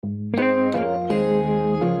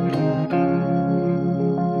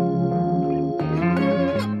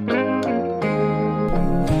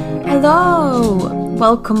Hello,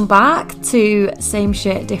 welcome back to Same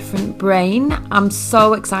Shit Different Brain. I'm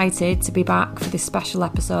so excited to be back for this special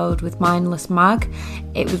episode with Mindless Mag.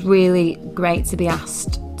 It was really great to be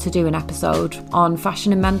asked to do an episode on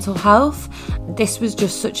fashion and mental health. This was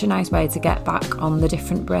just such a nice way to get back on the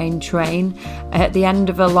Different Brain train. At the end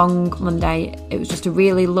of a long Monday, it was just a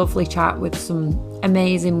really lovely chat with some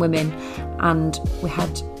amazing women, and we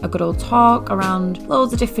had a good old talk around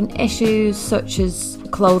loads of different issues such as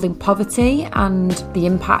clothing poverty and the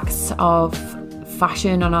impacts of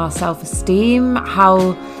fashion on our self-esteem,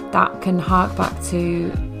 how that can hark back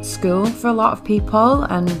to school for a lot of people,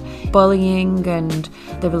 and bullying and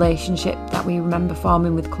the relationship that we remember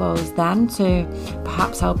forming with clothes then to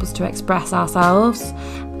perhaps help us to express ourselves.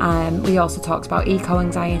 We also talked about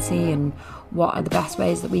eco-anxiety and what are the best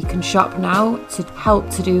ways that we can shop now to help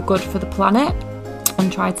to do good for the planet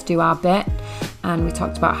and try to do our bit. And we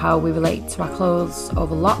talked about how we relate to our clothes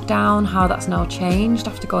over lockdown, how that's now changed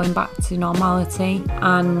after going back to normality,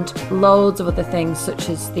 and loads of other things such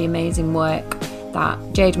as the amazing work that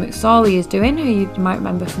Jade McSorley is doing, who you might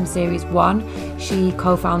remember from series 1. She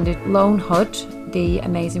co-founded Loanhood, the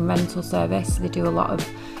amazing rental service. They do a lot of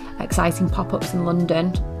exciting pop-ups in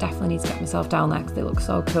London. Definitely need to get myself down there because they look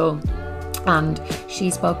so cool. And she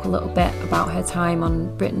spoke a little bit about her time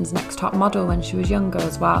on Britain's Next Top Model when she was younger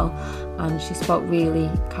as well, and she spoke really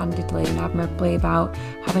candidly and admirably about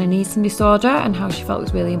having an eating disorder and how she felt it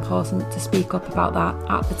was really important to speak up about that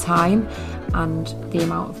at the time, and the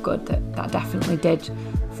amount of good that definitely did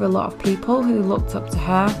for a lot of people who looked up to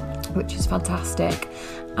her, which is fantastic.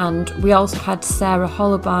 And we also had Sarah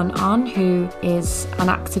Hollabaum on, who is an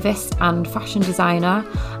activist and fashion designer,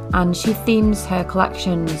 and she themes her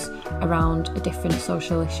collections around a different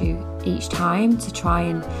social issue each time to try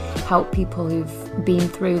and help people who've been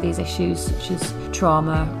through these issues such as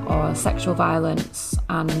trauma or sexual violence.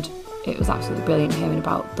 And it was absolutely brilliant hearing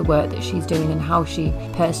about the work that she's doing and how she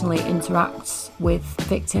personally interacts with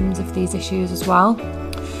victims of these issues as well.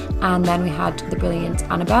 And then we had the brilliant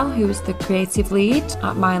Annabelle, who is the creative lead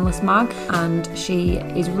at Mindless Mag, and she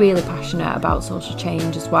is really passionate about social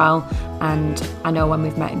change as well. And I know when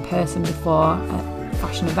we've met in person before at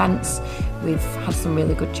fashion events, we've had some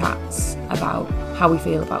really good chats about how we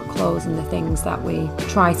feel about clothes and the things that we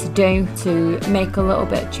try to do to make a little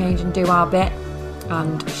bit of change and do our bit.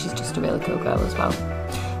 And she's just a really cool girl as well.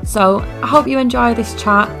 So I hope you enjoy this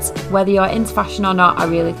chat. Whether you're into fashion or not, I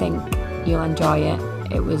really think you'll enjoy it.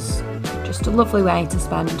 It was just a lovely way to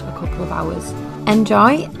spend a couple of hours.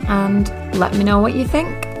 Enjoy and let me know what you think.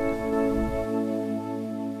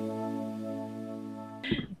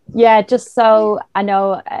 Yeah, just so I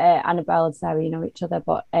know, Annabelle and Sarah, you know each other,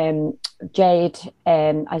 but Jade,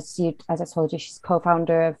 as I told you, she's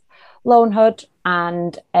co-founder of Loanhood,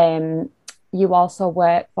 and you also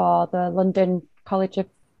work for the London College of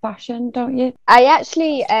Fashion, don't you? I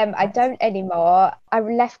actually I don't anymore. I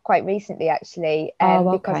left quite recently actually,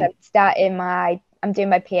 because I'm doing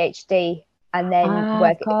my PhD and then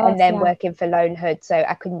working for Loanhood, so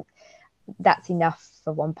I couldn't. That's enough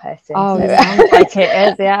for one person. Oh, so. It sounds like it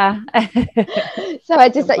is, yeah. So I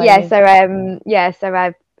just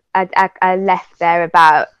I left there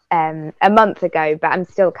about a month ago, but I'm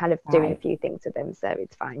still kind of doing a few things with them, so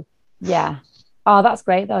it's fine. Yeah. Oh, that's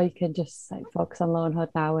great though. You can just focus on Loanhood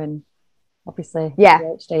now, and obviously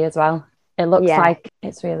PhD as well. It looks like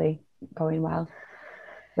it's really going well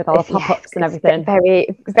with all the pop-ups and everything.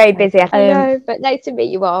 Very, very busy. I know, but nice to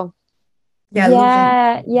meet you all.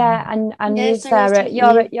 Yeah. And you, Sarah,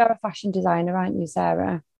 you're a fashion designer, aren't you,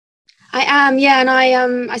 Sarah? I am, yeah, and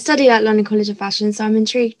I studied at London College of Fashion, so I'm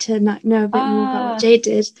intrigued to know a bit more about what Jade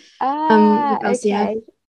did. Okay.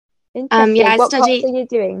 Interesting. What course are you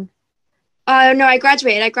doing? Oh no, I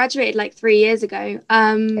graduated like 3 years ago.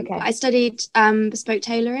 I studied bespoke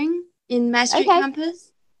tailoring in Mare Street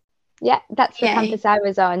campus. Yeah, that's the campus I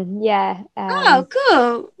was on. Yeah. Oh,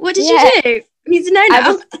 cool. What did you do? I need to know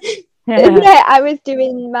now. I was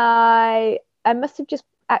doing I must have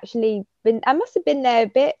been there a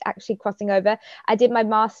bit, actually, crossing over. I did my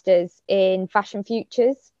master's in fashion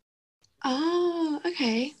futures. Oh,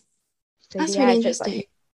 okay. So, that's really interesting.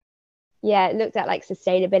 It looked at like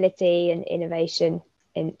sustainability and innovation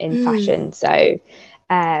in fashion. So,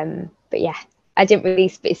 but yeah, I didn't really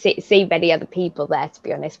see many other people there, to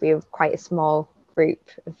be honest. We were quite a small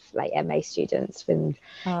group of like MA students, and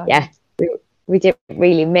we didn't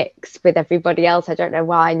really mix with everybody else. I don't know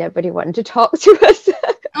why nobody wanted to talk to us.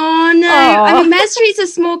 Oh no! I mean, Mare Street's a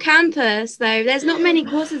small campus, though. There's not many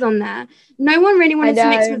courses on there. No one really wanted to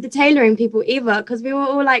mix with the tailoring people either, because we were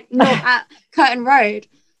all like not at Curtin Road.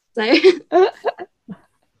 So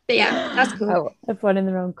But yeah, that's cool. Everyone in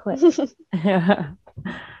their own clip.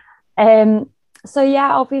 So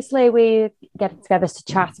yeah, obviously we get together to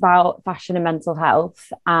chat about fashion and mental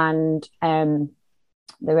health, and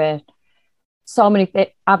there are so many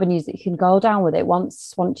avenues that you can go down with it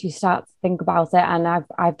once you start to think about it. And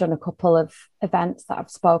I've done a couple of events that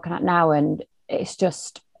I've spoken at now, and it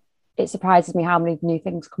surprises me how many new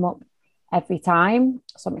things come up every time.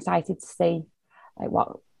 So I'm excited to see like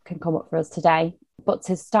what can come up for us today. But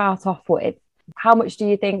to start off with, how much do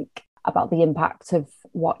you think about the impact of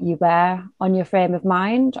what you wear on your frame of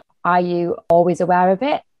mind? Are you always aware of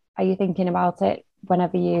it? Are you thinking about it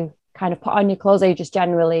whenever you kind of put on your clothes? Or you just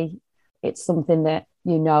generally, it's something that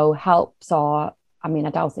you know helps, or I mean,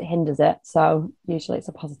 I doubt it hinders it. So usually it's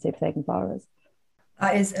a positive thing for us.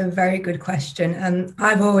 That is a very good question.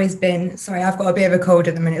 I've always been, sorry, I've got a bit of a cold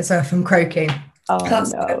at the minute, so if I'm croaking.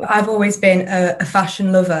 No. I've always been a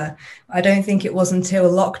fashion lover. I don't think it was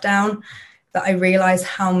until lockdown that I realised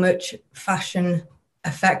how much fashion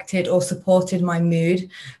affected or supported my mood.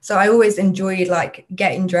 So I always enjoyed like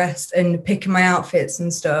getting dressed and picking my outfits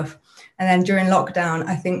and stuff. And then during lockdown,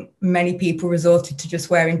 I think many people resorted to just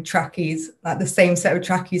wearing trackies, like the same set of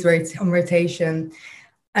trackies on rotation.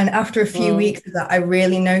 And after a few weeks of that, I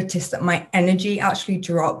really noticed that my energy actually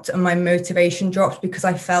dropped and my motivation dropped, because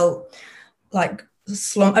I felt like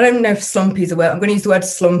I don't know if slumpy is a word. I'm going to use the word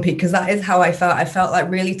slumpy because that is how I felt. I felt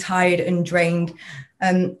like really tired and drained.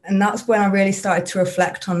 And that's when I really started to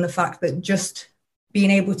reflect on the fact that just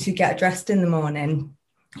being able to get dressed in the morning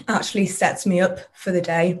actually sets me up for the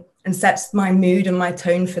day and sets my mood and my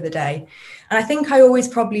tone for the day. And I think I always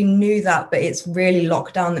probably knew that, but it's really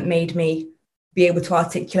lockdown that made me be able to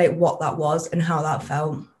articulate what that was and how that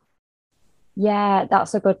felt. Yeah,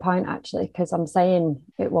 that's a good point, actually, because I'm saying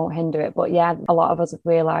it won't hinder it. But yeah, a lot of us have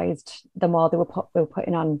realised the more we were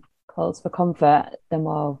putting on clothes for comfort, the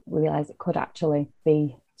more we realised it could actually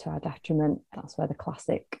be to our detriment. That's where the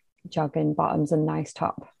classic jogging bottoms and nice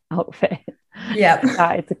top outfit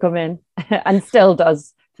started to come in, and still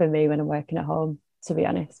does for me when I'm working at home, to be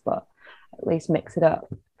honest, but at least mix it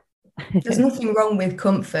up. There's nothing wrong with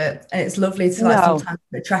comfort, and it's lovely to sometimes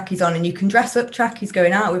put trackies on, and you can dress up trackies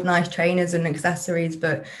going out with nice trainers and accessories.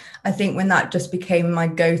 But I think when that just became my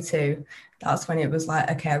go-to, that's when it was like,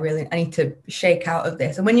 okay, I need to shake out of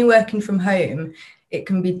this. And when you're working from home, it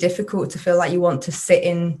can be difficult to feel like you want to sit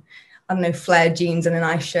in, I don't know, flared jeans and a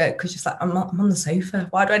nice shirt, because just like I'm on the sofa.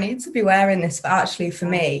 Why do I need to be wearing this? But actually, for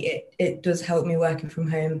me, it does help me working from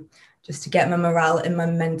home, just to get my morale and my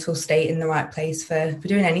mental state in the right place for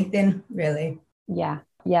doing anything, really. Yeah.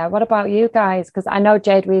 What about you guys? Because I know,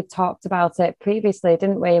 Jade, we've talked about it previously,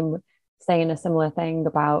 didn't we? And we're saying a similar thing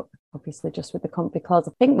about, obviously, just with the comfy clothes.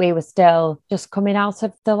 I think we were still just coming out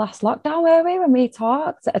of the last lockdown, were we, when we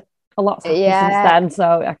talked? A lot's happened since then,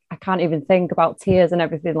 so I can't even think about tears and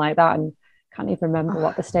everything like that, and can't even remember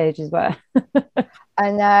what the stages were. I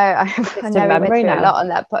know. I know we went through a lot on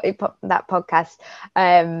that podcast.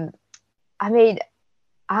 I mean,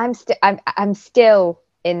 I'm still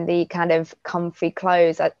in the kind of comfy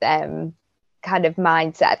clothes kind of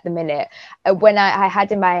mindset at the minute. When I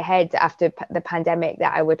had in my head after the pandemic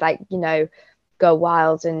that I would, like, you know, go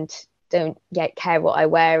wild and don't care what I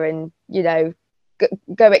wear, and, you know,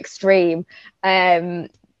 go extreme. But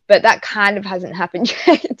that kind of hasn't happened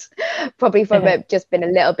yet. Probably from it just been a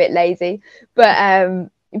little bit lazy. But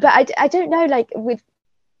I don't know, like with.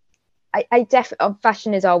 I definitely,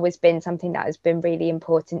 fashion has always been something that has been really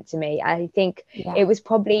important to me. I think it was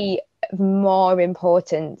probably more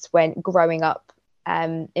important when growing up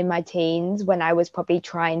in my teens, when I was probably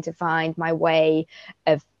trying to find my way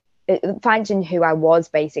of finding who I was,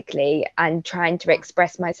 basically, and trying to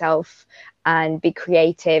express myself and be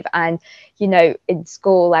creative. And, you know, in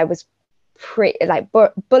school I was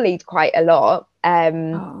bullied quite a lot,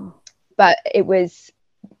 but it was.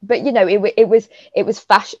 But, you know, it was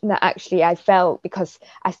fashion that actually I felt, because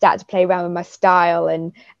I started to play around with my style,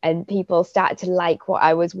 and people started to like what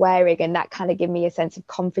I was wearing, and that kind of gave me a sense of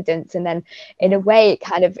confidence. And then in a way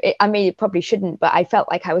I mean, it probably shouldn't, but I felt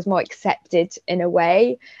like I was more accepted in a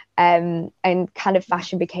way, and kind of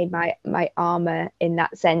fashion became my armor in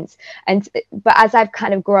that sense. But as I've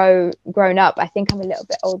kind of grown up, I think I'm a little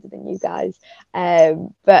bit older than you guys,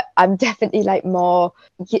 but I'm definitely like more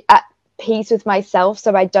at peace with myself,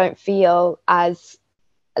 so I don't feel as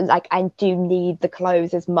like I do need the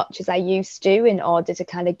clothes as much as I used to in order to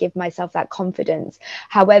kind of give myself that confidence.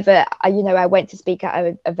 However, I went to speak at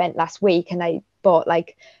an event last week, and I bought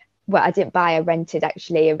I rented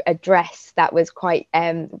actually a dress that was quite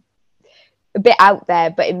a bit out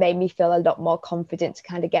there, but it made me feel a lot more confident to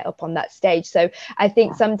kind of get up on that stage. So I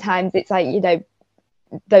think sometimes it's like, you know,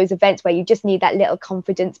 those events where you just need that little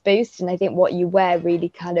confidence boost. And I think what you wear really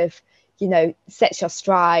kind of, you know, sets your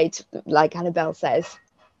stride, like Annabelle says.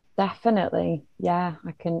 Definitely. Yeah,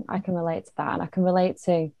 I can relate to that. And I can relate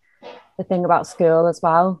to the thing about school as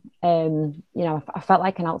well. You know, I felt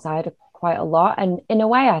like an outsider quite a lot. And in a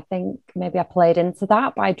way, I think maybe I played into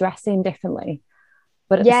that by dressing differently.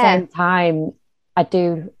 But at the same time, I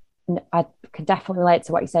can definitely relate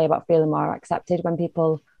to what you say about feeling more accepted when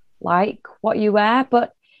people like what you wear.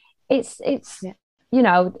 But it's you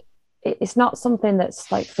know, it's not something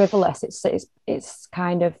that's like frivolous. It's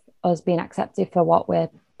kind of us being accepted for what we're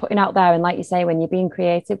putting out there. And like you say, when you're being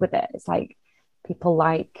creative with it, it's like people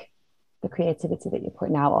like the creativity that you're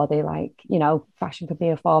putting out, or they like, you know, fashion could be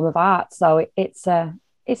a form of art. So it's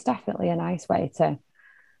definitely a nice way to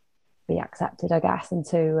be accepted, I guess, and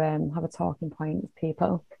to have a talking point with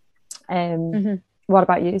people. What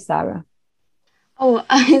about you, Sarah? Oh,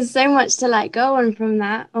 so much to like go on from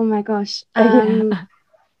that. Oh my gosh.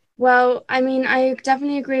 Well, I mean, I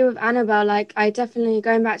definitely agree with Annabelle. Like, I definitely,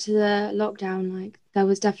 going back to the lockdown, like, there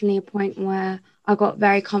was definitely a point where I got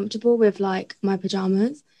very comfortable with like my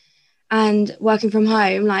pajamas, and working from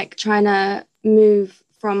home, like trying to move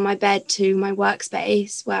from my bed to my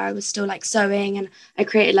workspace where I was still like sewing, and I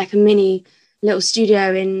created like a mini little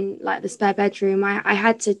studio in like the spare bedroom. I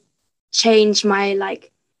had to change my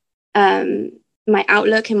like my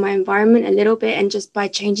outlook in my environment a little bit, and just by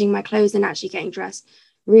changing my clothes and actually getting dressed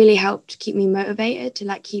really helped keep me motivated to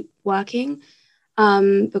like keep working,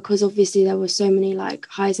 because obviously there were so many like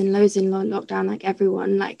highs and lows in lockdown, like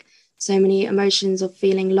everyone, like so many emotions of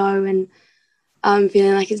feeling low and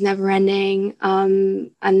feeling like it's never ending,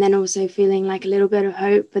 and then also feeling like a little bit of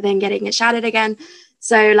hope but then getting it shattered again.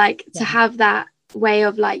 So like to have that way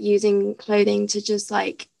of like using clothing to just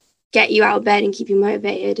like get you out of bed and keep you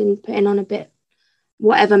motivated, and putting on a bit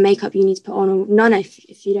whatever makeup you need to put on, or none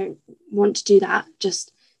if you don't want to do that,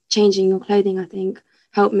 just changing your clothing, I think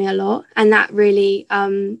helped me a lot. And that really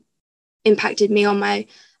impacted me on my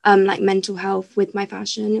like mental health with my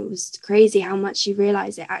fashion. It was crazy how much you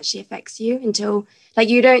realize it actually affects you, until like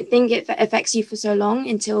you don't think it affects you for so long,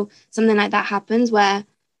 until something like that happens where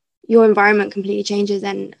your environment completely changes,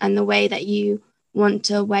 and the way that you want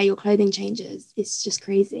to wear your clothing changes. It's just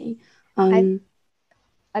crazy.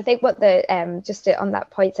 I think what the just on that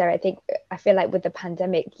point, Sarah, I feel like with the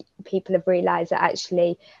pandemic, people have realized that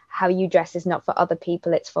actually how you dress is not for other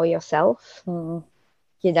people, it's for yourself.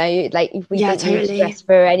 You know, like we didn't need to dress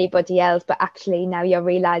for anybody else, but actually now you're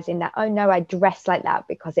realizing that, oh no, I dressed like that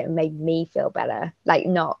because it made me feel better. Like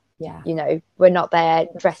not, you know, we're not there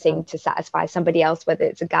dressing to satisfy somebody else, whether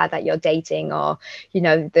it's a guy that you're dating or, you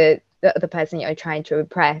know, the other person you're trying to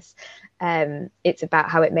impress. It's about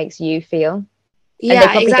how it makes you feel. And they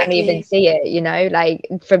probably don't even see it, you know, like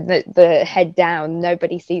from the head down,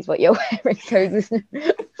 nobody sees what you're wearing. So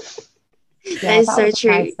that is so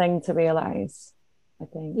true. Nice thing to realize, I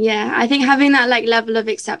think. Yeah, I think having that like level of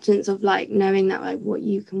acceptance of like knowing that like what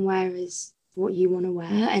you can wear is what you want to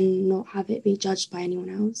wear, and not have it be judged by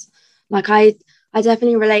anyone else. Like I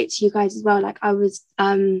definitely relate to you guys as well. Like I was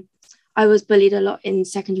bullied a lot in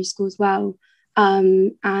secondary school as well,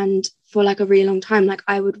 and for like a really long time, like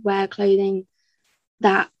I would wear clothing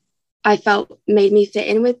that I felt made me fit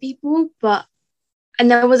in with people, and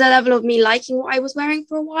there was a level of me liking what I was wearing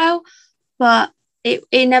for a while, but it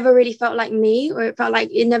never really felt like me, or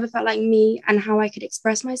it never felt like me and how I could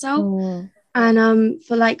express myself. And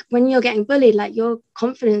for like when you're getting bullied, like your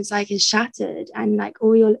confidence like is shattered, and like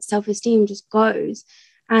all your self-esteem just goes.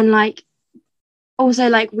 And like also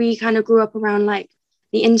like we kind of grew up around like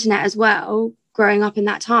the internet as well, growing up in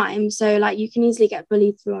that time, so like you can easily get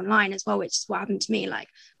bullied through online as well, which is what happened to me. Like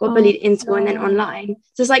got bullied in school and then online,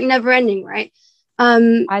 so it's like never ending, right?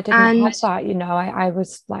 I didn't have that, you know. I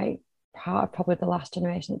was like part of probably the last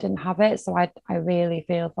generation that didn't have it, so I really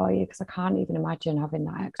feel for you, because I can't even imagine having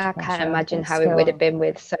that extra I can't imagine how it would have been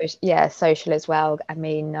with social as well. I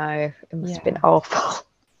mean, no, it must have been awful.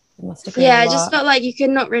 It must have been I just felt like you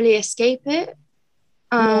could not really escape it.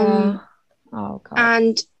 Oh god.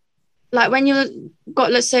 And like when you've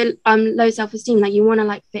got low self-esteem, like you want to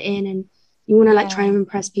like fit in, and you want to like try and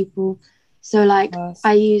impress people. So like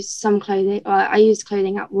I used clothing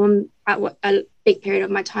at a big period of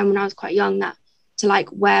my time when I was quite young, that to like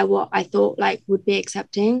wear what I thought like would be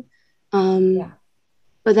accepting. But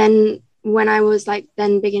then when I was like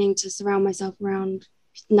then beginning to surround myself around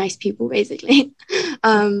nice people, basically,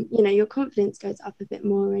 you know, your confidence goes up a bit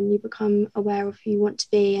more, and you become aware of who you want to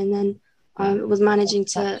be. And then I was managing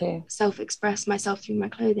to self-express myself through my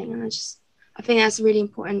clothing, and I think that's a really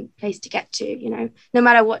important place to get to, you know, no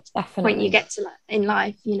matter what Definitely. point you get to in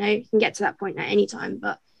life, you know, you can get to that point at any time,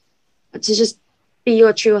 but to just be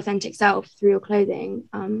your true authentic self through your clothing,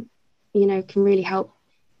 you know, can really help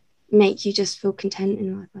make you just feel content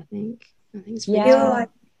in life. I think it's really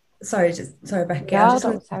sorry, Becky. I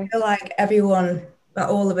feel like everyone, like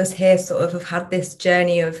all of us here, sort of have had this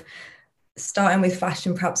journey of starting with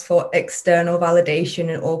fashion perhaps for external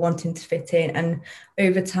validation or wanting to fit in, and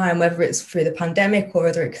over time, whether it's through the pandemic or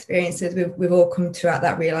other experiences, we've all come to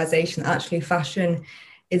that realization that actually fashion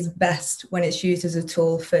is best when it's used as a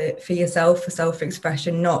tool for yourself, for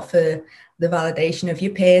self-expression, not for the validation of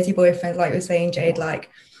your peers, your boyfriends, like you're saying, Jade. Like,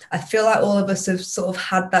 I feel like all of us have sort of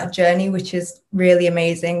had that journey, which is really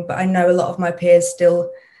amazing, but I know a lot of my peers still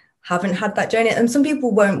haven't had that journey, and some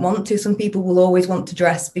people won't want to. Some people will always want to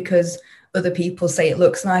dress because other people say it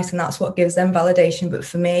looks nice and that's what gives them validation. But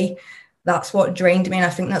for me, that's what drained me, and I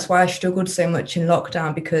think that's why I struggled so much in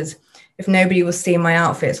lockdown, because if nobody was seeing my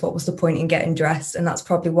outfits, what was the point in getting dressed? And that's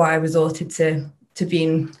probably why I resorted to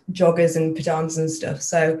being joggers and pajamas and stuff.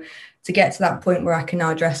 So to get to that point where I can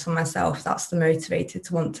now dress for myself, that's the motivator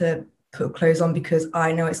to want to put clothes on, because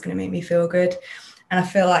I know it's going to make me feel good. And I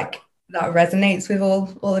feel like that resonates with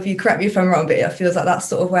all of you. Correct me if I'm wrong, but it feels like that's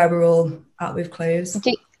sort of where we're all at with clothes.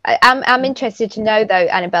 I'm interested to know though,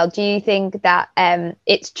 Annabelle, do you think that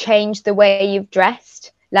it's changed the way you've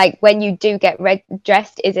dressed? Like when you do get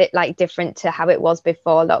dressed, is it like different to how it was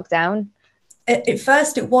before lockdown? At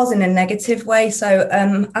first it was in a negative way. So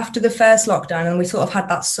after the first lockdown, and we sort of had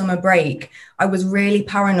that summer break, I was really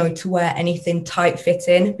paranoid to wear anything tight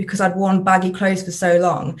fitting because I'd worn baggy clothes for so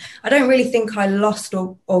long. I don't really think I lost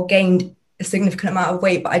or gained a significant amount of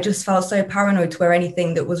weight, but I just felt so paranoid to wear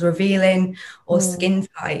anything that was revealing or skin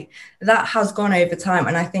tight. That has gone over time,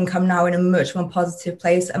 and I think I'm now in a much more positive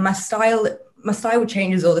place, and my style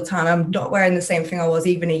changes all the time. I'm not wearing the same thing I was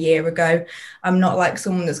even a year ago. I'm not like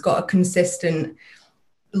someone that's got a consistent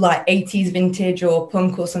like 80s vintage or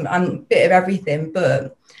punk or something. I'm a bit of everything,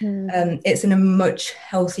 but it's in a much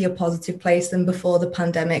healthier, positive place than before the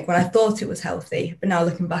pandemic, when I thought it was healthy. But now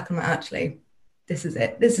looking back, I'm like, actually, this is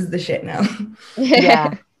it. This is the shit now.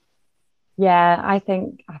 Yeah. I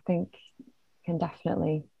think can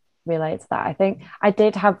definitely relate to that. I think I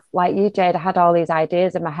did have, like you, Jade, I had all these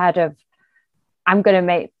ideas in my head of, I'm going to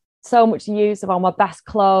make so much use of all my best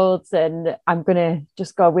clothes and I'm going to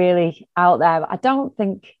just go really out there. But I don't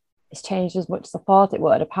think it's changed as much as I thought it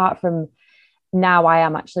would, apart from now I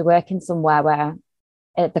am actually working somewhere where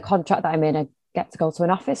the contract that I'm in, I get to go to an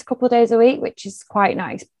office a couple of days a week, which is quite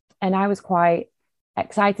nice. And I was quite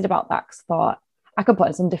excited about that because I thought I could put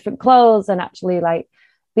on some different clothes and actually like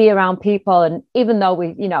be around people. And even though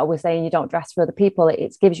we're saying you don't dress for other people,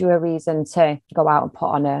 it gives you a reason to go out and put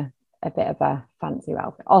on a bit of a fancy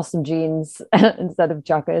outfit or some jeans instead of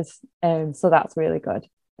joggers. So that's really good.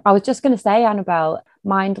 I was just going to say, Annabelle,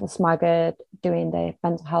 Mindless Mag are doing the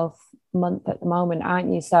mental health month at the moment,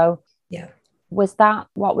 aren't you? So yeah,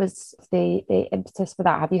 what was the impetus for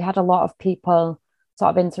that? Have you had a lot of people sort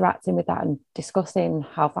of interacting with that and discussing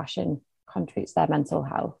how fashion contributes to their mental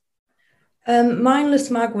health? Mindless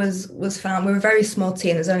Mag was found, we're a very small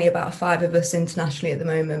team, there's only about 5 of us internationally at the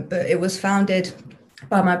moment, but it was founded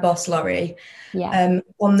by my boss Laurie,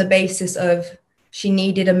 on the basis of she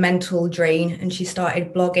needed a mental drain, and she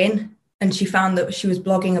started blogging, and she found that she was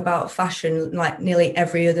blogging about fashion like nearly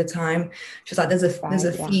every other time. She was like, there's a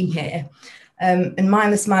theme here. And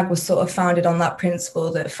Mindless Mag was sort of founded on that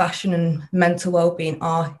principle that fashion and mental well-being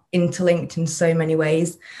are interlinked in so many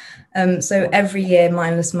ways. So every year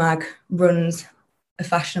Mindless Mag runs a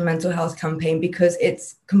fashion and mental health campaign because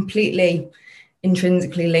it's completely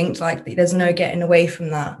intrinsically linked. Like there's no getting away from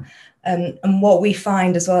that. And what we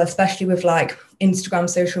find as well, especially with like Instagram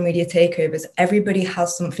social media takeovers, everybody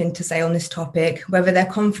has something to say on this topic, whether they're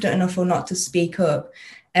confident enough or not to speak up.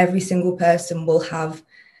 Every single person will have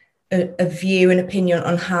a view and opinion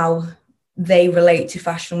on how they relate to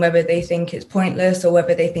fashion, whether they think it's pointless or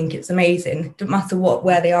whether they think it's amazing. Doesn't matter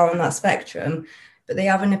where they are on that spectrum, but they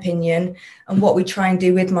have an opinion. And what we try and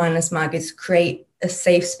do with Mindless Mag is create a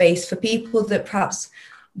safe space for people that perhaps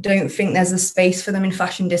don't think there's a space for them in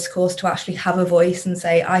fashion discourse to actually have a voice and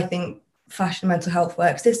say, I think fashion mental health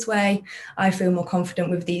works this way. I feel more confident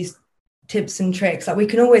with these tips and tricks. Like we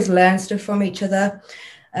can always learn stuff from each other,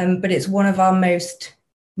 but it's one of our most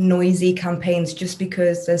noisy campaigns just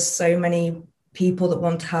because there's so many people that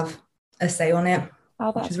want to have a say on it,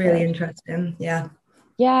 which is really interesting.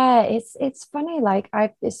 Yeah, it's funny, like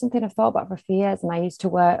it's something I've thought about for a few years, and I used to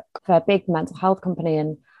work for a big mental health company,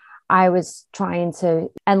 and I was trying to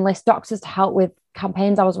enlist doctors to help with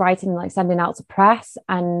campaigns I was writing and like sending out to press,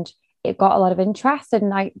 and it got a lot of interest, and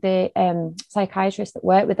like the psychiatrists that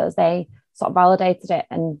worked with us, they sort of validated it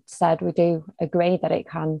and said we do agree that it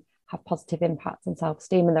can have positive impacts on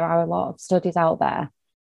self-esteem, and there are a lot of studies out there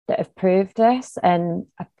that have proved this, and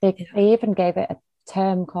they even gave it a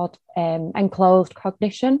term called enclosed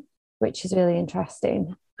cognition, which is really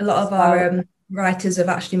interesting. A lot of our writers have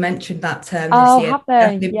actually mentioned that term this year. Have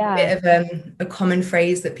they? Yeah. A bit of a common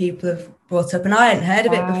phrase that people have brought up, and I hadn't heard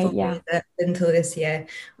of it before until this year,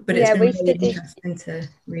 but it's been really interesting to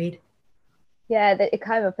read. Yeah, it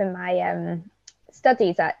came up in my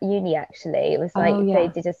studies at uni, actually. It was like they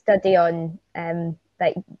did a study on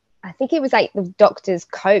like, I think it was like the doctor's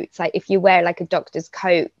coats. Like if you wear like a doctor's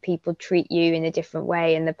coat, people treat you in a different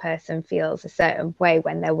way, and the person feels a certain way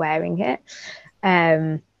when they're wearing it.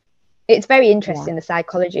 It's very interesting, the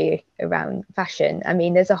psychology around fashion. I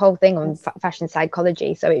mean, there's a whole thing on fashion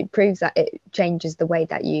psychology, so it proves that it changes the way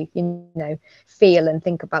that you know, feel and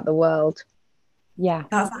think about the world. Yeah,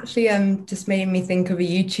 that's actually just made me think of a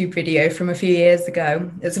YouTube video from a few years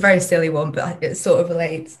ago. It's a very silly one, but it sort of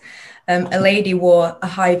relates. A lady wore a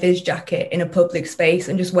high-vis jacket in a public space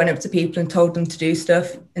and just went up to people and told them to do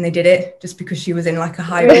stuff, and they did it just because she was in like a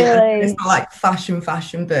high-vis jacket. It's not like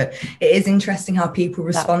fashion, but it is interesting how people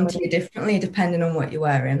respond to you differently depending on what you're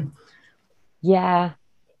wearing. Yeah,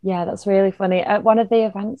 that's really funny. At one of the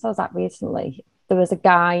events I was at recently, there was a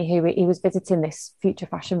guy who he was visiting this future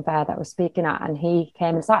fashion fair that I was speaking at, and he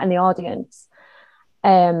came and sat in the audience.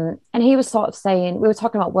 And he was sort of saying, we were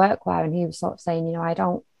talking about workwear, and he was sort of saying, you know, I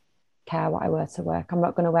don't care what I wear to work. I'm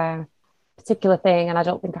not going to wear a particular thing, and I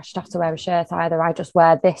don't think I should have to wear a shirt either. I just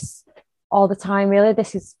wear this all the time, really.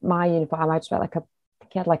 This is my uniform. I just wear like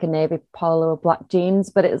he had like a navy polo or black jeans,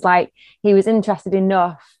 but it was like he was interested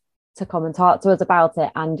enough to come and talk to us about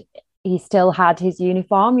it, and he still had his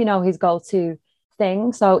uniform, you know, his go-to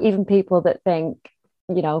thing. So even people that think,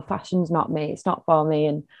 you know, fashion's not me, it's not for me,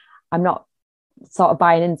 and I'm not sort of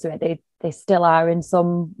buying into it, they still are in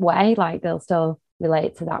some way. Like they'll still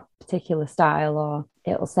relate to that particular style, or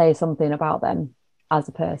it'll say something about them as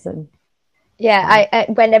a person. I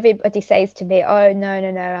when everybody says to me, oh no,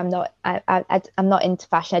 I'm not I'm not into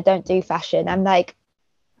fashion, I don't do fashion, I'm like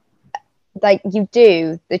you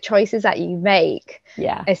do. The choices that you make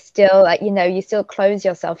are still, like, you know, you still clothe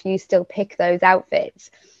yourself, you still pick those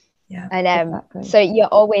outfits, and exactly. So you're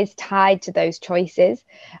always tied to those choices.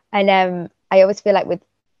 And I always feel like with,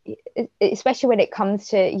 especially when it comes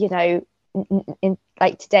to, you know, in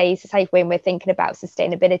like today's society, when we're thinking about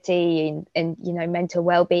sustainability and you know, mental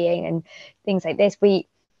well-being and things like this, we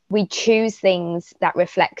choose things that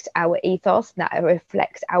reflect our ethos, that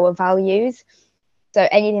reflect our values. So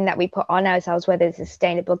anything that we put on ourselves, whether it's a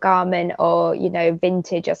sustainable garment or, you know,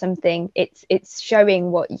 vintage or something, it's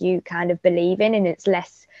showing what you kind of believe in. And it's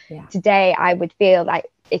less today, I would feel like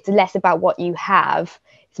it's less about what you have,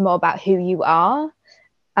 it's more about who you are.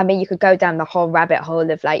 I mean, you could go down the whole rabbit hole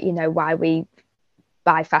of, like, you know, why we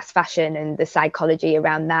buy fast fashion and the psychology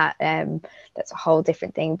around that. That's a whole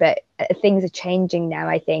different thing. But things are changing now.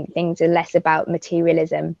 I think things are less about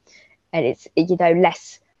materialism, and it's, you know,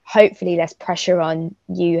 hopefully less pressure on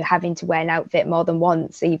you having to wear an outfit more than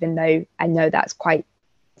once, even though I know that's quite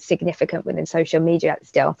significant within social media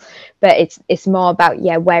still. But it's more about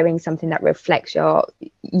wearing something that reflects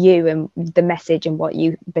you and the message and what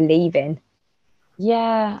you believe in.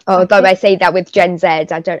 Although I say that with Gen Z,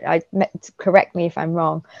 correct me if I'm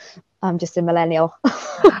wrong, I'm just a millennial.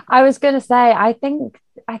 I was going to say, I think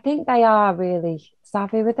they are really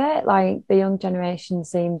savvy with it. Like the young generation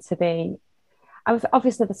seem to be,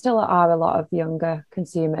 obviously there still are a lot of younger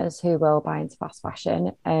consumers who will buy into fast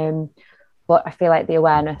fashion, but I feel like the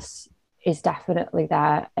awareness is definitely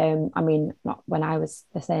there. I mean, not when I was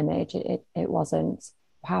the same age, it wasn't.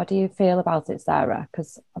 How do you feel about it, Sarah?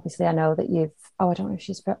 Because obviously I know that you've, I don't know if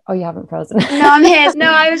she's, you haven't frozen. No, I'm here.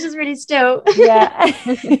 No, I was just really still. Yeah.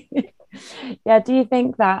 Do you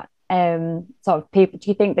think that sort of people,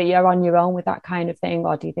 do you think that you're on your own with that kind of thing,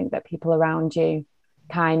 or do you think that people around you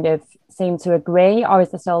kind of seem to agree, or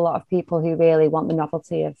is there still a lot of people who really want the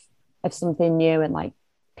novelty of something new, and like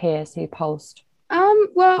peers who post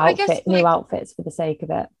I guess new outfits for the sake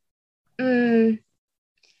of it?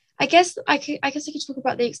 I guess I could talk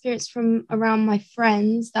about the experience from around my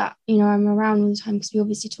friends that, you know, I'm around all the time, because we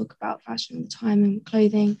obviously talk about fashion all the time and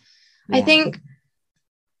clothing. I think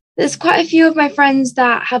there's quite a few of my friends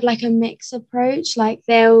that have like a mixed approach. Like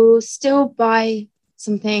they'll still buy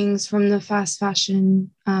some things from the fast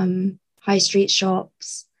fashion high street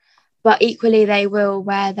shops, but equally they will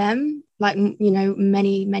wear them, like, you know,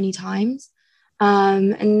 many times.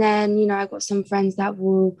 And then, you know, I've got some friends that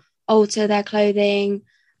will alter their clothing,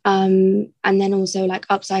 and then also like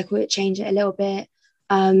upcycle it, change it a little bit.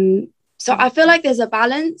 So I feel like there's a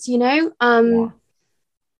balance, you know.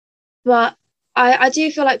 But I do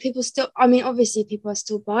feel like people still, I mean, obviously people are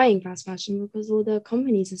still buying fast fashion because all the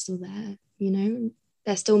companies are still there, you know,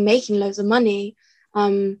 they're still making loads of money.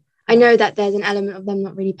 I know that there's an element of them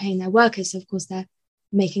not really paying their workers, so of course they're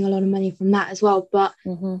making a lot of money from that as well, but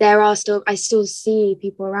there are still, I still see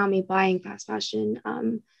people around me buying fast fashion.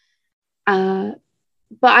 But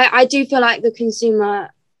I do feel like the consumer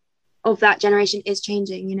of that generation is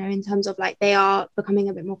changing, you know, in terms of like they are becoming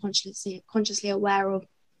a bit more consciously aware of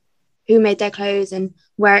who made their clothes and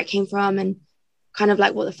where it came from, and kind of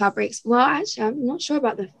like what the fabrics, well, actually I'm not sure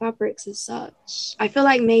about the fabrics as such. I feel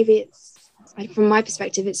like maybe it's like, from my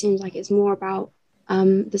perspective, it seems like it's more about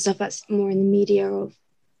the stuff that's more in the media of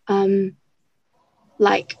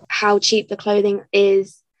like how cheap the clothing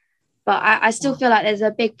is. But I still feel like there's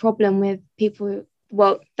a big problem with people,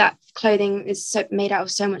 well, that clothing is made out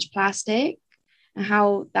of so much plastic, and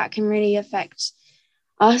how that can really affect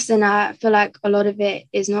us. And I feel like a lot of it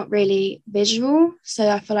is not really visual, so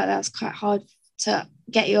I feel like that's quite hard to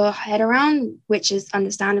get your head around, which is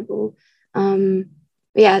understandable.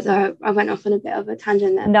 Yeah, so I went off on a bit of a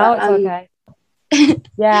tangent there. No, it's okay.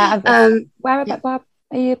 Yeah. Where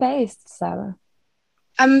are you based, Sarah?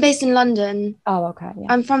 I'm based in London. Oh, okay. Yeah.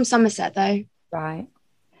 I'm from Somerset though. Right.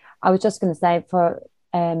 I was just going to say, for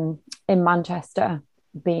in Manchester,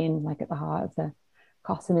 being like at the heart of the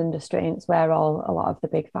cotton industry, and it's where a lot of the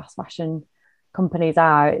big fast fashion companies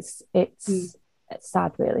are. It's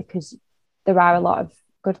sad, really, because there are a lot of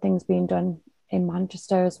good things being done in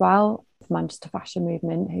Manchester as well. The Manchester Fashion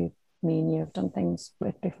Movement, who me and you have done things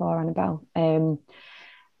with before, Annabelle.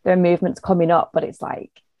 There are movements coming up, but it's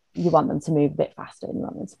like you want them to move a bit faster, and you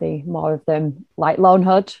want them to be more of them, like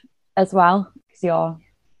Loanhood as well, because you're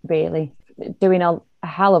really doing a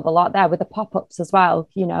hell of a lot there with the pop-ups as well,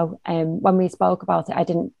 you know. When we spoke about it, I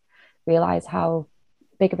didn't realize how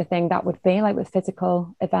big of a thing that would be, like with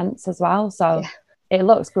physical events as well. So it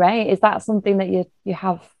looks great. Is that something that you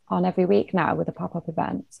have on every week now with the pop-up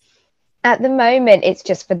events? At the moment, it's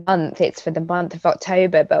just for the month. It's for the month of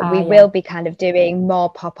October, but we will be kind of doing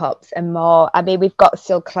more pop-ups and more. I mean, we've got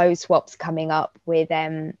still clothes swaps coming up with,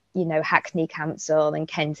 you know, Hackney Council and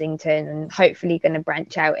Kensington, and hopefully going to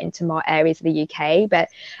branch out into more areas of the UK. But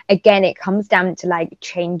again, it comes down to like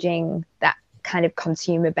changing that kind of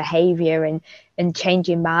consumer behavior and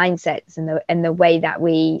changing mindsets and the way that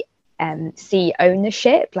we see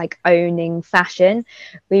ownership, like owning fashion.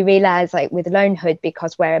 We realize, like with Loanhood,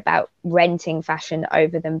 because we're about renting fashion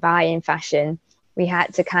over than buying fashion, we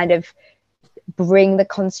had to kind of bring the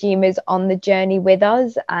consumers on the journey with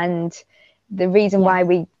us. And the reason why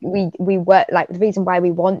we work, like the reason why we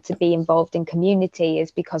want to be involved in community is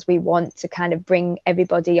because we want to kind of bring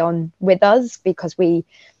everybody on with us, because we,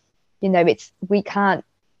 you know,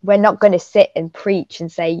 we're not going to sit and preach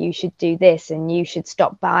and say you should do this and you should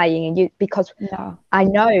stop buying, and because I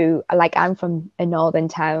know, like, I'm from a northern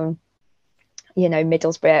town, you know,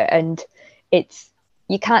 Middlesbrough, and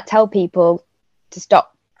you can't tell people to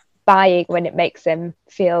stop buying when it makes them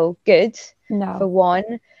feel good, for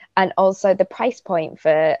one. And also the price point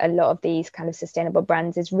for a lot of these kind of sustainable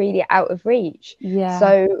brands is really out of reach.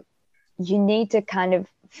 So you need to kind of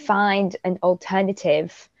find an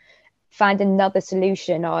alternative, find another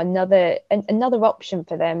solution or another option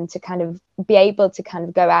for them to kind of be able to kind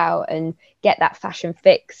of go out and get that fashion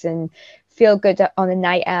fix and feel good on a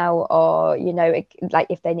night out, or, you know, like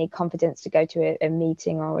if they need confidence to go to a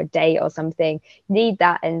meeting or a date or something, need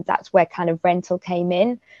that. And that's where kind of rental came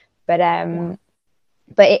in. But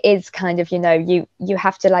it is kind of, you know, you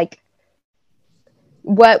have to like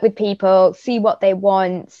work with people, see what they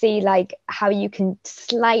want, see like how you can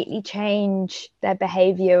slightly change their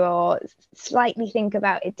behavior or slightly think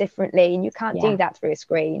about it differently. And you can't do that through a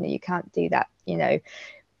screen, and you can't do that, you know,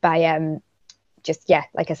 by just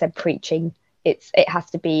like I said, preaching. It has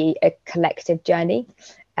to be a collective journey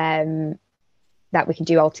that we can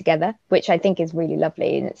do all together, which I think is really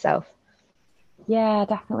lovely in itself. Yeah,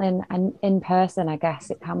 definitely. And in person, I guess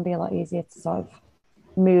it can be a lot easier to sort of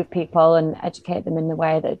move people and educate them in the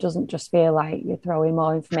way that it doesn't just feel like you're throwing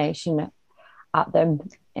more information at them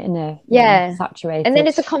in a saturated, and then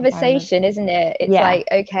it's a conversation, isn't it? It's like,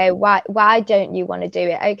 okay, why don't you want to do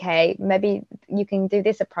it? Okay, maybe you can do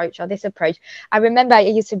this approach or this approach. I remember I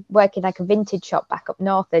used to work in like a vintage shop back up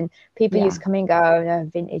north, and people used to come in and go, oh no,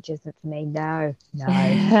 vintage isn't for me. No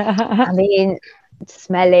I mean,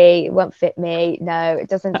 smelly, it won't fit me, no, it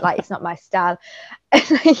doesn't, like, it's not my style.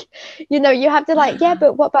 Like, you know, you have to like, yeah,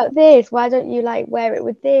 but what about this, why don't you like wear it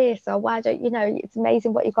with this, or why don't you know, it's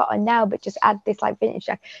amazing what you've got on now, but just add this like vintage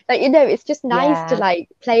jacket. Like, you know, it's just nice to like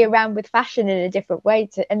play around with fashion in a different way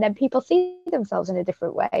and then people see themselves in a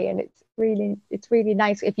different way, and it's really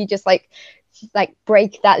nice if you just like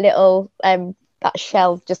break that little that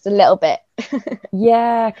shell just a little bit.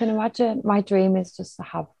 Yeah, I can imagine. My dream is just to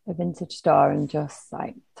have a vintage store and just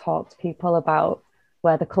like talk to people about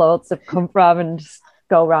where the clothes have come from and just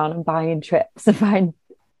go around and buying trips and find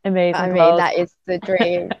amazing clothes. I mean, that is the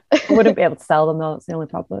dream. I wouldn't be able to sell them though, that's the only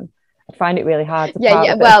problem. I'd find it really hard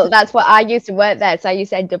to well, that's what I used to work there, so I used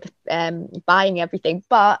to end up buying everything,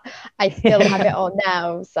 but I still have it all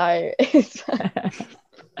now, so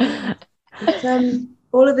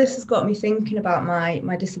all of this has got me thinking about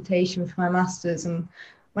my dissertation for my master's, and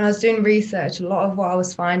when I was doing research, a lot of what I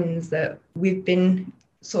was finding is that we've been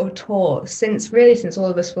sort of taught since all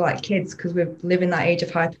of us were like kids, because we live in that age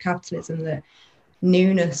of hypercapitalism, that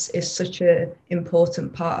newness is such an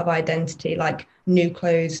important part of identity, like new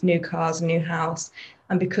clothes, new cars, new house.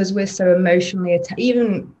 And because we're so emotionally attached,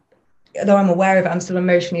 even though I'm aware of it, I'm still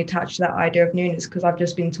emotionally attached to that idea of newness because I've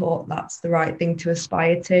just been taught that's the right thing to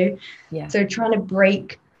aspire to. Yeah. So trying to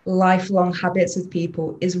break lifelong habits with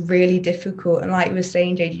people is really difficult. And like you were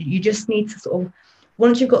saying, Jade, you just need to sort of,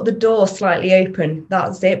 once you've got the door slightly open,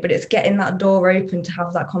 that's it. But it's getting that door open to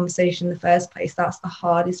have that conversation in the first place. That's the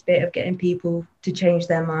hardest bit of getting people to change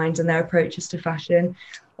their minds and their approaches to fashion.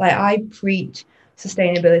 Like, I preach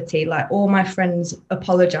sustainability, like all my friends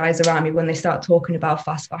apologize around me when they start talking about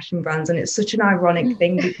fast fashion brands, and it's such an ironic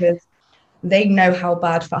thing because they know how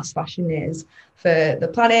bad fast fashion is for the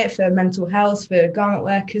planet, for mental health, for garment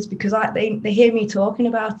workers, because they hear me talking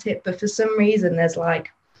about it. But for some reason, there's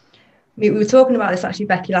like, we were talking about this actually,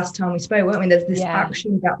 Becky, last time we spoke, weren't we? There's this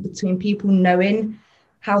action gap between people knowing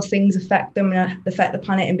how things affect them and affect the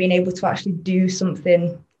planet and being able to actually do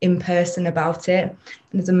something in person about it. And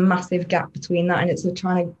there's a massive gap between that, and it's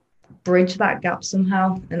trying to bridge that gap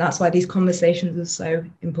somehow. And that's why these conversations are so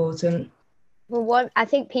important. Well, I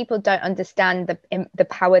think people don't understand the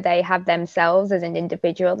power they have themselves as an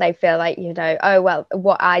individual. They feel like, you know, oh, well,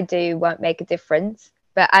 what I do won't make a difference.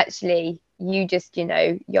 But actually, you just, you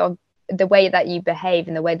know, the way that you behave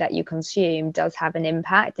and the way that you consume does have an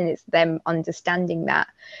impact, and it's them understanding that.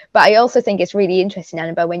 But I also think it's really interesting,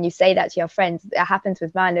 Annabelle, when you say that to your friends. It happens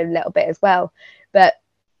with mine a little bit as well. But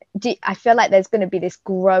I feel like there's going to be this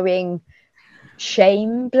growing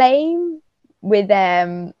blame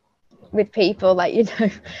with people, like, you know,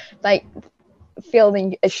 like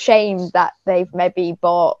feeling ashamed that they've maybe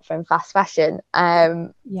bought from fast fashion. I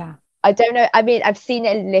don't know. I mean, I've seen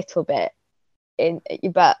it a little bit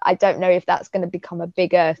but I don't know if that's going to become a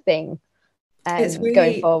bigger thing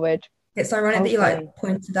going forward. It's ironic that you like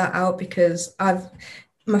pointed that out, because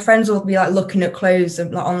my friends will be like looking at clothes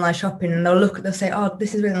and like online shopping, and they'll say, oh,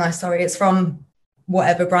 this is really nice, sorry, it's from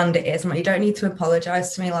whatever brand it is. I'm like, you don't need to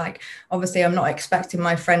apologize to me. Like, obviously I'm not expecting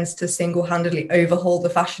my friends to single-handedly overhaul the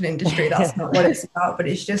fashion industry. That's not what it's about. But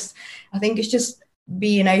it's just, I think it's just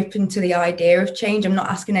being open to the idea of change. I'm not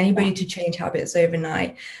asking anybody to change habits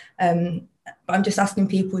overnight. But I'm just asking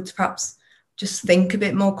people to perhaps just think a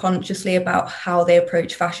bit more consciously about how they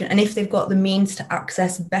approach fashion. And if they've got the means to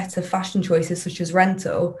access better fashion choices, such as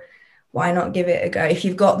rental, why not give it a go? If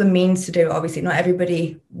you've got the means to do it, obviously not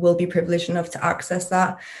everybody will be privileged enough to access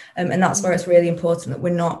that. And that's where it's really important that we're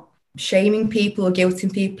not shaming people or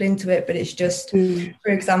guilting people into it, but it's just, for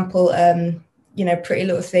example, you know, Pretty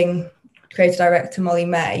Little Thing creative director Molly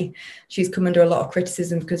May, she's come under a lot of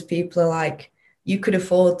criticism because people are like, you could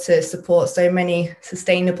afford to support so many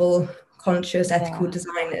sustainable, conscious, ethical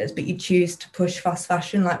designers, but you choose to push fast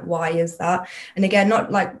fashion. Like, why is that? And again,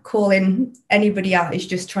 not like calling anybody out, it's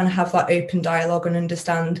just trying to have that open dialogue and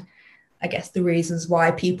understand, I guess, the reasons why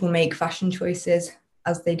people make fashion choices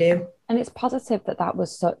as they do. And it's positive that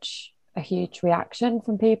was such a huge reaction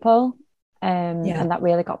from people, and that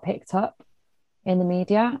really got picked up in the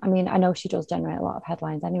media. I mean, I know she does generate a lot of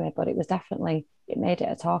headlines anyway, but it made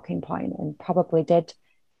it a talking point and probably did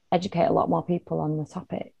educate a lot more people on the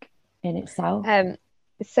topic in itself.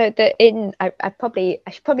 So I probably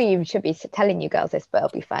should be telling you girls this, but it'll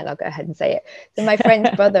be fine. I'll go ahead and say it. So my friend's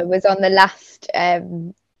brother was on the last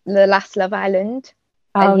Love Island,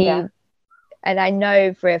 and I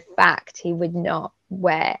know for a fact he would not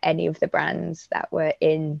wear any of the brands that were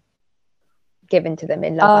given to them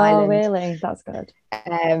in Love Island. Oh, really? That's good.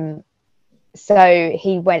 So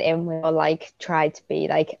he went in with tried to be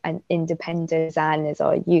like an independent designers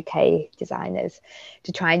or UK designers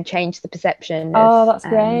to try and change the perception. That's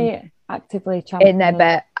great. actively in there,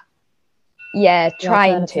 but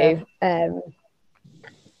trying to.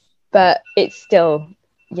 But it's still,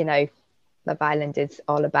 you know, Love Island is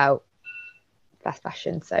all about fast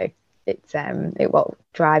fashion, so it's what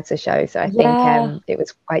drives the show. So I think it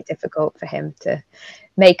was quite difficult for him to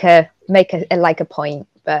make a point,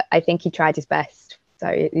 but I think he tried his best. So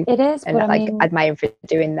it is, and I admire him for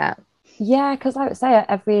doing that. Yeah, because I would say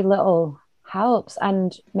every little helps,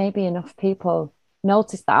 and maybe enough people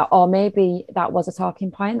noticed that, or maybe that was a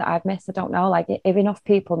talking point that I've missed. I don't know. Like, if enough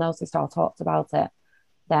people noticed or talked about it,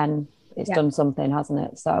 then it's done something, hasn't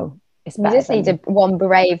it? So it's better. You just need one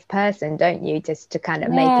brave person, don't you, just to kind of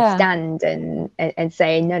make a stand and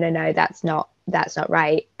say no, that's not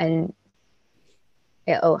right, and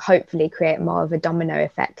it'll hopefully create more of a domino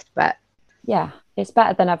effect. But yeah, it's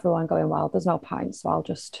better than everyone going, well, there's no point, so I'll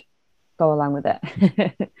just go along with it.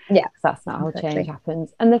 Yeah, that's not how change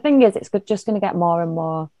happens. And the thing is, it's just going to get more and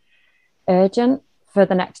more urgent for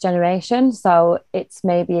the next generation. So it's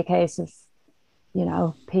maybe a case of, you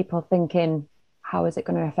know, people thinking, how is it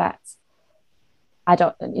going to affect? I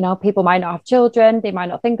don't, you know, people might not have children, they might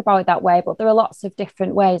not think about it that way, but there are lots of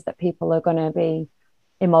different ways that people are going to be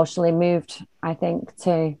emotionally moved, I think,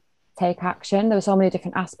 to take action. There are so many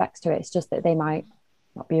different aspects to it. It's just that they might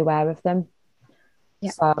not be aware of them.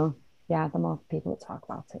 Yeah. So yeah, the more people talk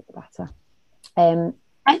about it, the better.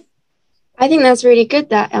 I think that's really good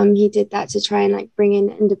that he did that, to try and like bring in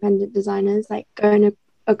independent designers, like going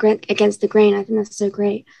against the grain. I think that's so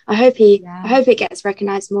great. I hope it gets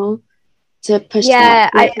recognized more to push. Yeah,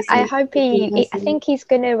 I hope I think he's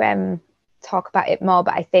going to talk about it more.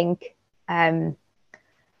 But I think I don't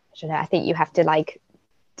know. I think you have to like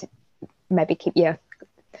maybe keep your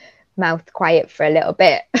mouth quiet for a little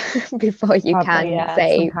bit before you can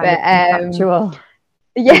say. But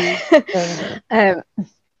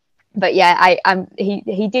but yeah,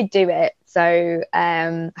 he did do it. So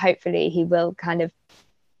hopefully he will kind of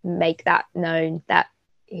make that known that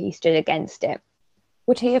he stood against it.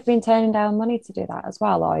 Would he have been turning down money to do that as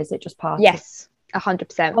well, or is it just part? Yes,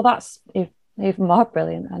 100%. Well, that's even more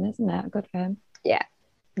brilliant then, isn't it? Good for him. Yeah.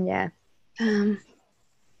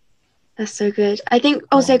 That's so good. I think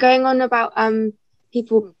also going on about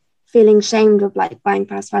people feeling shamed of like buying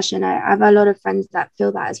fast fashion, I have a lot of friends that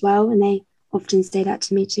feel that as well, and they often say that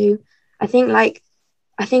to me too. I think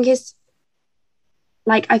it's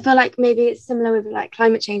like, I feel like maybe it's similar with like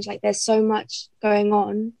climate change. Like, there's so much going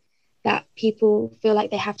on that people feel like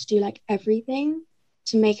they have to do like everything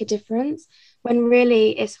to make a difference, when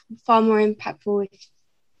really it's far more impactful if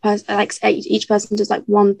like each person does like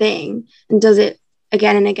one thing and does it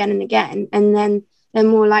again and again and again, and then they're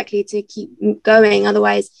more likely to keep going.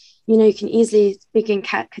 Otherwise, you know, you can easily begin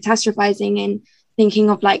catastrophizing and thinking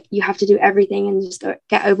of like you have to do everything and just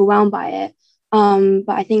get overwhelmed by it.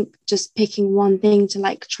 But I think just picking one thing to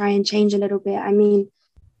like try and change a little bit. I mean,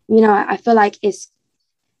 you know, I feel like it's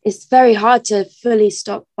very hard to fully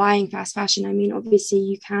stop buying fast fashion. I mean, obviously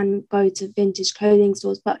you can go to vintage clothing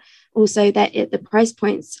stores, but also that the price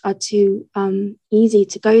points are too easy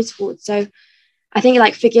to go towards. So I think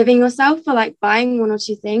like forgiving yourself for like buying one or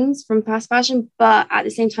two things from fast fashion, but at the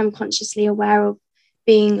same time consciously aware of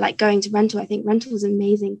being like going to rental. I think rental is an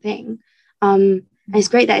amazing thing. And it's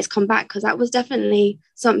great that it's come back, because that was definitely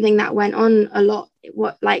something that went on a lot.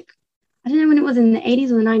 I don't know when it was, in the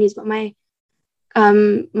 80s or the 90s, but my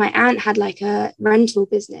aunt had like a rental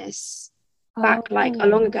business back like a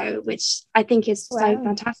long ago, which I think is so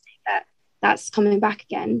fantastic that that's coming back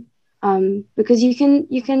again. Because you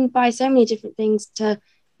can buy so many different things to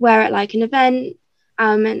wear at like an event,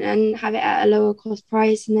 and have it at a lower cost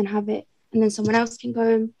price, and then someone else can go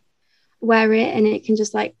and wear it, and it can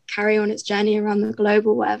just like carry on its journey around the globe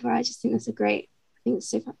or whatever. I just think I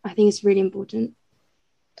think it's really important.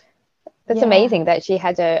 That's amazing that she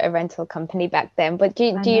had a rental company back then. But do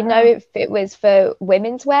you know if it was for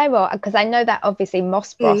women's wear, or because I know that obviously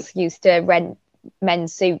Moss Bros used to rent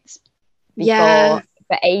men's suits before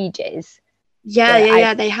for ages.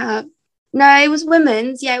 Yeah, they have. No, it was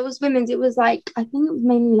women's. Yeah, it was women's. It was like, I think it was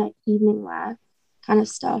mainly like evening wear kind of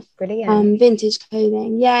stuff. Brilliant. Vintage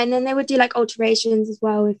clothing. Yeah, and then they would do like alterations as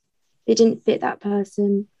well if they didn't fit that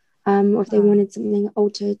person, or if they wanted something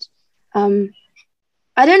altered.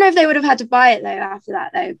 I don't know if they would have had to buy it though after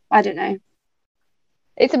that though. I don't know.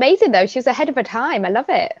 It's amazing though. She was ahead of her time. I love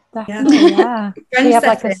it. Definitely, yeah. Do you have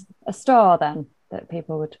like a store then that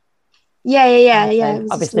people would? Yeah.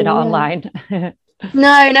 Obviously not online.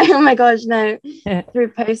 No. Oh my gosh, no.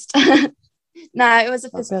 Through post. No, it was a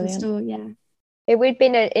physical store. Yeah. It would have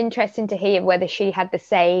been interesting to hear whether she had the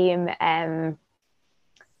same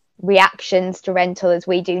reactions to rental as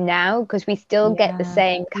we do now, because we still get the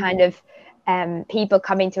same kind of people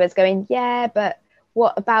coming to us going, yeah, but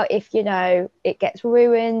what about if, you know, it gets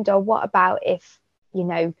ruined, or what about if, you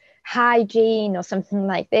know, hygiene or something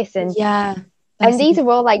like this. And these are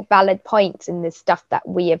all like valid points, and the stuff that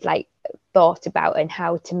we have like thought about and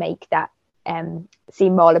how to make that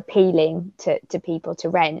seem more appealing to people to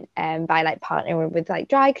rent, by like partnering with like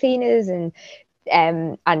dry cleaners and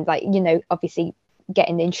like, you know, obviously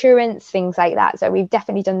getting insurance, things like that. So we've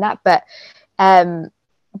definitely done that, but I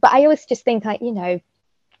always just think, like, you know,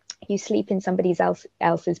 you sleep in somebody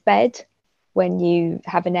else's bed when you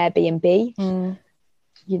have an Airbnb.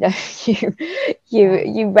 You know,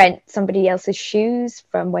 you rent somebody else's shoes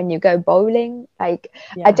from when you go bowling. Like,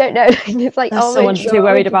 I don't know. It's like, oh, no one's too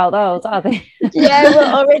worried about those, are they? We're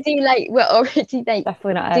already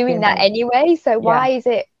definitely not doing Airbnb. That anyway. So why is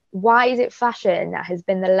it fashion that has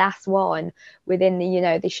been the last one within the, you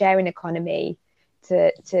know, the sharing economy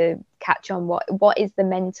to catch on? What is the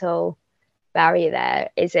mental barrier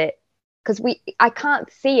there? Is it because I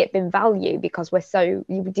can't see it being value, because we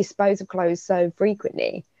dispose of clothes so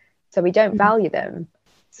frequently, so we don't value them.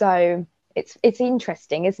 So it's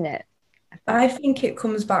interesting, isn't it? I think it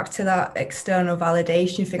comes back to that external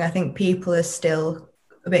validation thing. I think people are still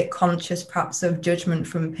a bit conscious perhaps of judgment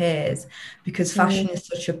from peers, because fashion is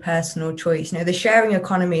such a personal choice. You know, the sharing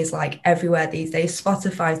economy is like everywhere these days.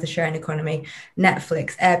 Spotify is the sharing economy,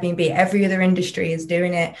 Netflix, Airbnb, every other industry is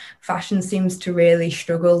doing it. Fashion seems to really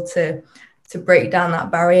struggle to break down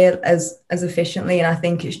that barrier as efficiently, and I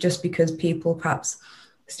think it's just because people perhaps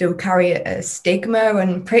still carry a stigma,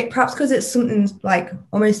 and perhaps because it's something like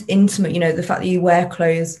almost intimate, you know, the fact that you wear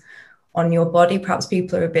clothes on your body, perhaps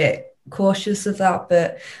people are a bit cautious of that.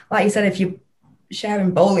 But like you said, if you're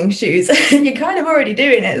sharing bowling shoes, you're kind of already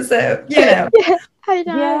doing it, so you know. I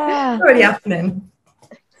know, it's already happening.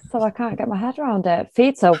 So I can't get my head around it.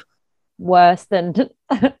 Feet are worse than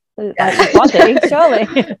like the body, surely,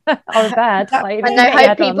 or a bed. Like, and I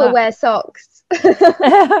hope people wear socks.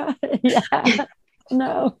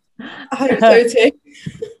 No, I hope so too.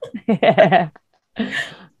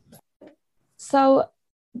 So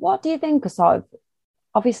what do you think of sort of,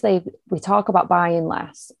 obviously we talk about buying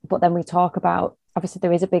less, but then we talk about, obviously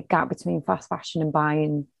there is a big gap between fast fashion and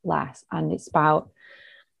buying less, and it's about,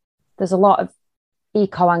 there's a lot of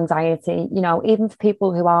eco-anxiety, you know, even for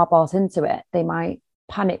people who are bought into it, they might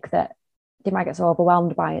panic that they might get so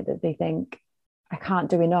overwhelmed by it that they think, I can't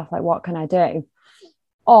do enough, like what can I do?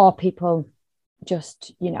 Or people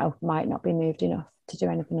just, you know, might not be moved enough to do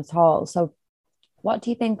anything at all. So what do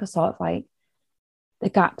you think are sort of like the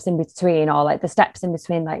gaps in between, or like the steps in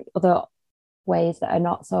between, like other ways that are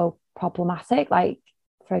not so problematic? Like,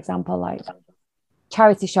 for example, like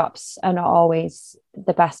charity shops are not always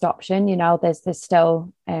the best option, you know, there's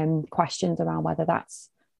still questions around whether that's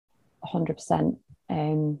 100%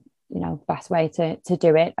 you know, best way to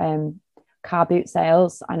do it. Car boot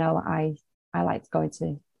sales, I know I like to go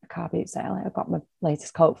into a car boot sale. I've got my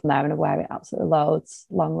latest coat from there and I wear it absolutely loads,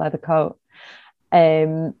 long leather coat.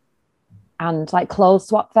 And like clothes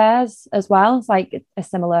swap fairs as well. It's like a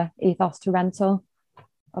similar ethos to rental,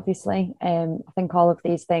 obviously. I think all of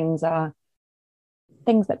these things are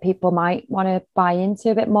things that people might want to buy into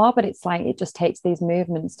a bit more, but it's like it just takes these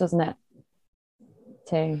movements, doesn't it,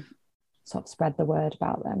 to sort of spread the word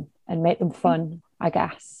about them and make them fun, I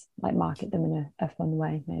guess, like market them in a fun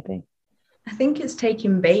way, maybe. I think it's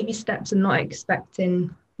taking baby steps and not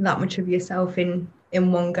expecting that much of yourself in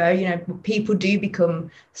one go. You know, people do become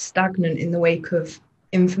stagnant in the wake of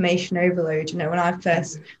information overload. You know, when I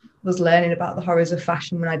first was learning about the horrors of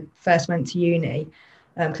fashion when I first went to uni,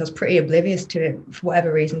 because I was pretty oblivious to it for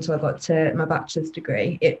whatever reason until I got to my bachelor's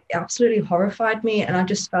degree, it absolutely horrified me, and I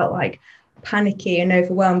just felt like panicky and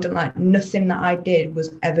overwhelmed, and like nothing that I did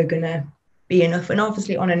was ever gonna be enough. And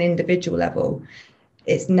obviously on an individual level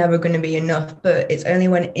it's never going to be enough, but it's only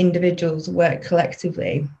when individuals work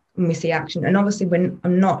collectively when we see action. And obviously when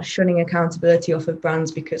I'm not shunning accountability off of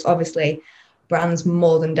brands, because obviously brands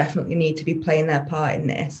more than definitely need to be playing their part in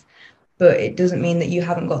this, but it doesn't mean that you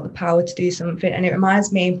haven't got the power to do something. And it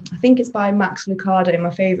reminds me, I think it's by Max Lucado, my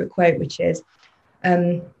favorite quote, which is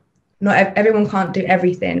not everyone can't do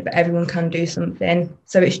everything, but everyone can do something.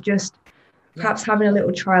 So it's just perhaps having a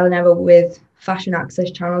little trial and error with fashion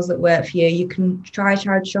access channels that work for you. You can try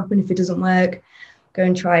charity shopping. If it doesn't work, go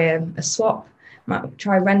and try a swap,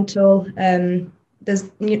 try rental.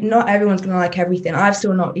 Not everyone's going to like everything. I've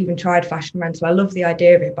still not even tried fashion rental. I love the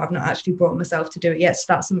idea of it, but I've not actually brought myself to do it yet. So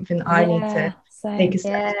that's something that I need to take a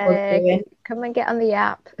step towards doing. Come and get on the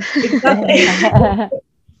app. Exactly.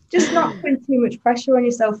 just not putting too much pressure on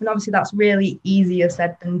yourself. And obviously that's really easier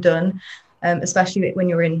said than done, especially when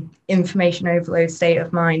you're in information overload state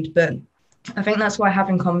of mind. But I think that's why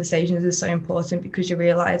having conversations is so important, because you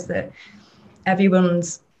realise that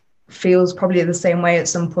everyone's feels probably the same way at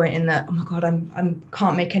some point, in that, oh my God, I'm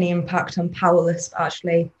can't make any impact, I'm powerless. But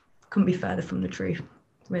actually, couldn't be further from the truth.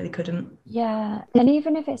 Really couldn't. Yeah. And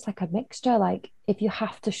even if it's like a mixture, like if you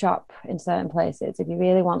have to shop in certain places, if you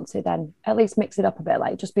really want to, then at least mix it up a bit.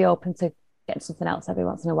 Like just be open to getting something else every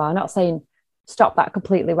once in a while. I'm not saying stop that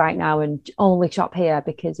completely right now and only shop here,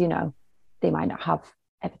 because, you know, they might not have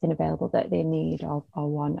everything available that they need or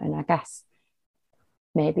want. And I guess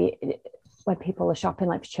maybe when people are shopping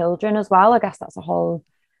like for children as well, I guess that's a whole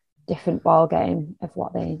different ball game of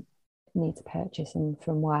what they need to purchase and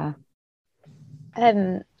from where.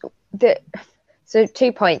 So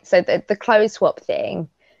 2 points. So the clothes swap thing.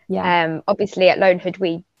 Yeah. Obviously at Lonehood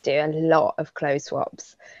we do a lot of clothes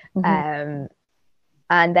swaps. And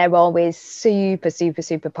they're always super, super,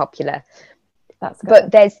 super popular. That's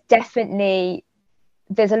good. But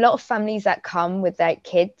there's a lot of families that come with their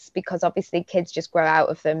kids, because obviously kids just grow out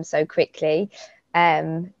of them so quickly.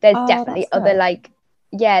 There's definitely other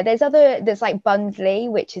there's like Bundly,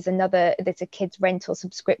 which is there's a kids rental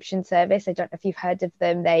subscription service. I don't know if you've heard of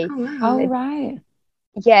them. Right.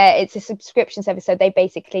 Yeah, it's a subscription service. So they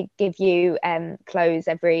basically give you clothes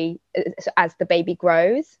as the baby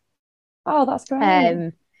grows. Oh, that's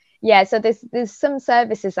great. Yeah, so there's some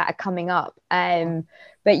services that are coming up.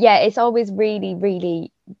 But yeah, it's always really,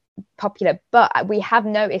 really popular. But we have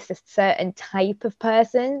noticed a certain type of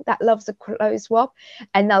person that loves a clothes swap,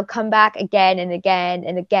 and they'll come back again and again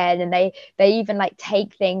and again, and they even like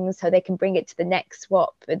take things so they can bring it to the next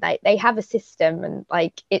swap. And they have a system, and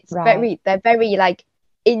like it's they're very like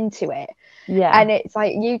into it. Yeah. And it's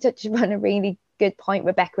like you touched on a really good point,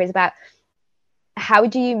 Rebecca, is about how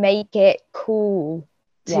do you make it cool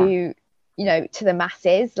to to the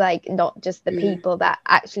masses, like not just the people that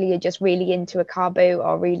actually are just really into a car boot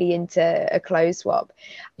or really into a clothes swap.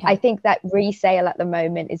 I think that resale at the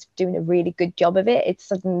moment is doing a really good job of it. It's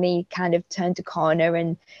suddenly kind of turned a corner,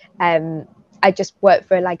 and I just work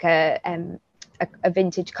for like a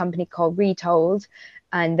vintage company called Retold,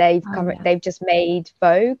 and they've just made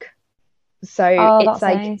Vogue. So it's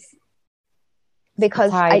like nice.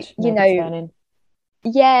 Because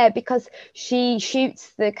because she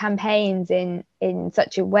shoots the campaigns in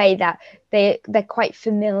such a way that they're quite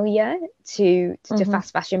familiar to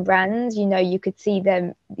fast fashion brands. You know, you could see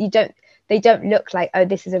them. They don't look like, oh,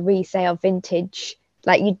 this is a resale vintage.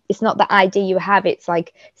 Like it's not the idea you have. It's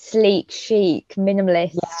like sleek, chic,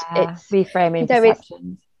 minimalist. Yeah, it's reframing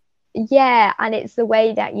perceptions. And it's the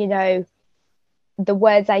way that the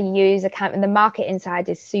words I use and the marketing side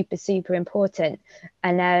is super, super important.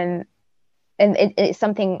 And it's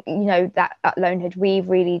something, that at Lonehood we've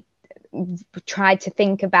really tried to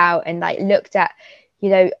think about and like looked at,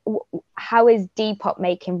 how is Depop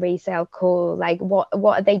making resale cool? Like what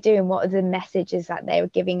are they doing? What are the messages that they're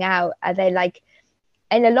giving out? Are they like,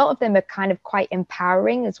 and a lot of them are kind of quite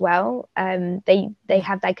empowering as well. They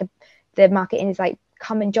have like the marketing is like,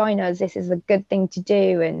 come and join us. This is a good thing to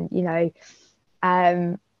do. And,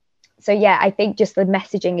 so yeah, I think just the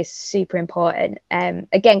messaging is super important.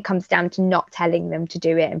 Again, comes down to not telling them to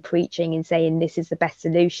do it and preaching and saying this is the best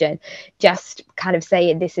solution. Just kind of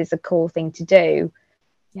saying this is a cool thing to do.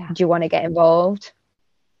 Yeah. Do you want to get involved?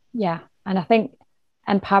 Yeah, and I think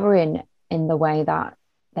empowering in the way that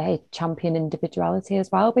they champion individuality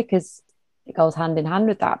as well, because it goes hand in hand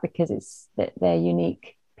with that, because it's they're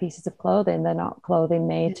unique pieces of clothing. They're not clothing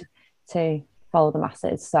made to follow the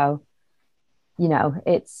masses. So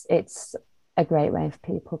it's a great way for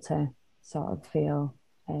people to sort of feel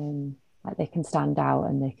like they can stand out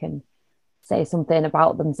and they can say something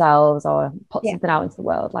about themselves or put something out into the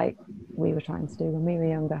world, like we were trying to do when we were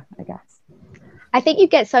younger, I guess. I think you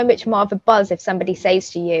get so much more of a buzz if somebody says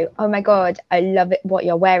to you, oh my God, I love it what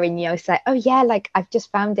you're wearing. Say, oh yeah, like I've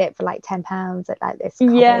just found it for like £10 at like this.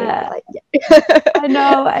 I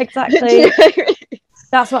know, exactly.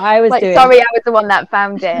 That's what I was doing. Sorry, I was the one that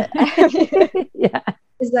found it. Yeah.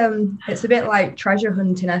 It's a bit like treasure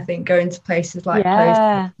hunting, I think, going to places like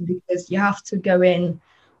clothes, because you have to go in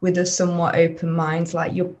with a somewhat open mind.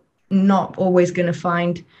 Like you're not always going to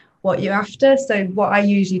find what you're after. So what I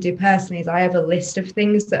usually do personally is I have a list of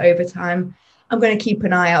things that over time I'm going to keep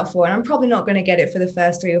an eye out for. And I'm probably not going to get it for the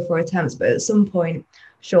first 3 or 4 attempts, but at some point,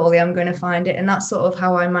 surely I'm going to find it. And that's sort of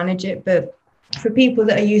how I manage it. But for people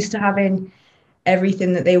that are used to having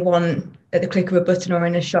everything that they want at the click of a button or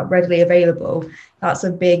in a shop readily available, that's a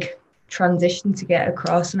big transition to get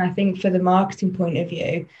across. And I think for the marketing point of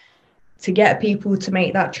view, to get people to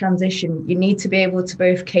make that transition, you need to be able to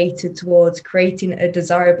both cater towards creating a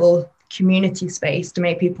desirable community space to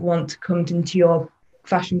make people want to come into your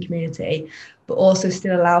fashion community, but also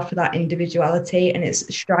still allow for that individuality. And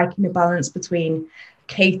it's striking a balance between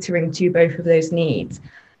catering to both of those needs.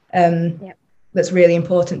 That's really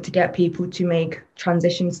important to get people to make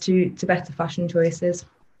transitions to better fashion choices.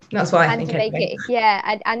 That's what I think. To make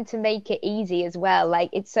it, and to make it easy as well. Like,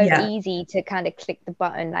 it's so easy to kind of click the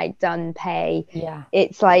button, like done, pay. Yeah.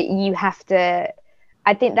 It's like you have to.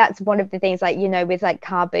 I think that's one of the things, like, you know, with like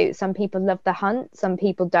car boots, some people love the hunt, some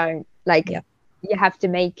people don't. Like, you have to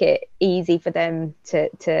make it easy for them to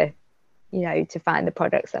you know, to find the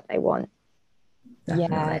products that they want.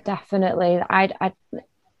 Definitely. Yeah, definitely. I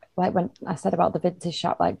like when I said about the vintage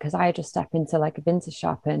shop, like, because I just step into like a vintage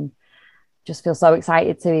shop and just feel so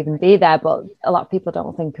excited to even be there. But a lot of people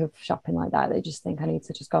don't think of shopping like that. They just think I need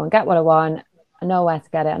to just go and get what I want. I know where to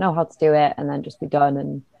get it. I know how to do it, and then just be done.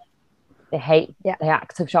 And they hate the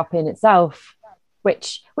act of shopping itself,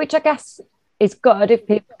 which I guess is good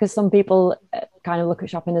because some people kind of look at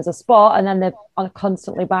shopping as a sport, and then they're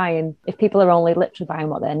constantly buying. If people are only literally buying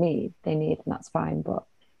what they need, and that's fine. But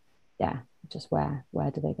yeah, just where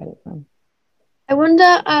do they get it from? I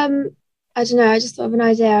wonder. I don't know, I just thought of an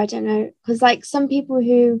idea, I don't know, because like some people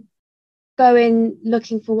who go in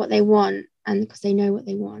looking for what they want and because they know what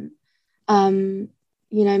they want, you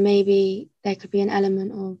know, maybe there could be an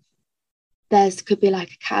element of could be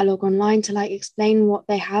like a catalogue online to like explain what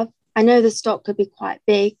they have. I know the stock could be quite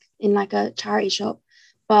big in like a charity shop,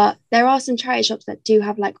 but there are some charity shops that do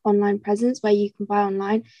have like online presence where you can buy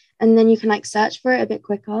online and then you can like search for it a bit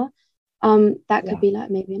quicker. That could be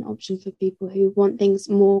like maybe an option for people who want things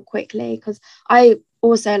more quickly, because I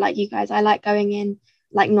also, like you guys, I like going in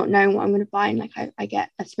like not knowing what I'm going to buy, and like I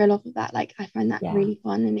get a thrill off of that. Like I find that really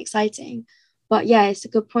fun and exciting. But yeah, it's a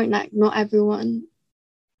good point, like not everyone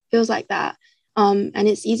feels like that, and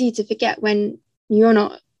it's easy to forget when you're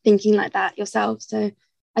not thinking like that yourself. So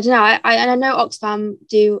I don't know, I know Oxfam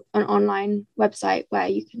do an online website where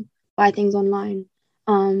you can buy things online,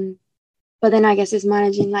 but then I guess it's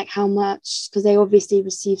managing like how much, because they obviously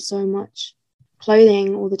receive so much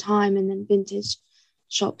clothing all the time, and then vintage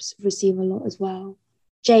shops receive a lot as well.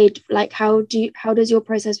 Jade, like how does your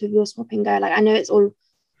process with your swapping go? Like I know it's a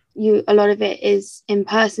lot of it is in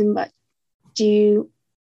person, but do you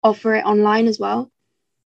offer it online as well?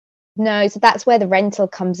 No, so that's where the rental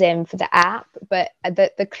comes in for the app, but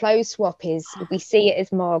the clothes swap is, we see it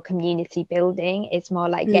as more community building. It's more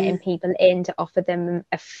like getting people in to offer them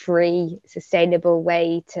a free, sustainable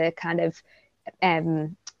way to kind of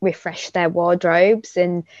refresh their wardrobes,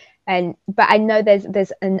 but I know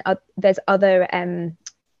there's other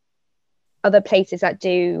places that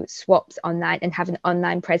do swaps online and have an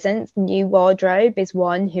online presence. New Wardrobe is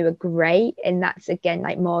one who are great, and that's again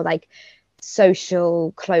like more like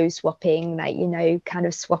social clothes swapping, like, you know, kind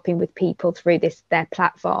of swapping with people through their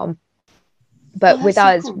platform. But with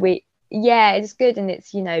us, cool. It's good, and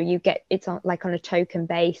it's, you know, you get it's on like on a token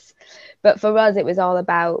base. But for us, it was all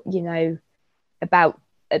about, you know, about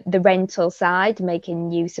the rental side,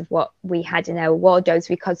 making use of what we had in our wardrobes,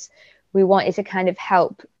 because we wanted to kind of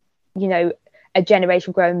help, you know, a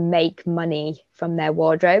generation grow and make money from their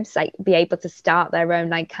wardrobes, like be able to start their own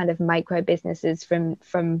like kind of micro businesses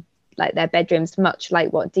from like their bedrooms, much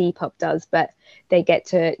like what Depop does, but they get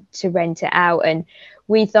to rent it out. And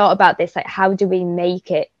we thought about this, like, how do we make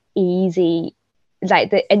it easy,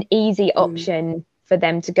 like an easy option for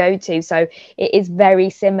them to go to, so it is very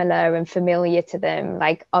similar and familiar to them,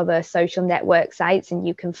 like other social network sites, and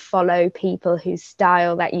you can follow people whose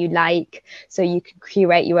style that you like, so you can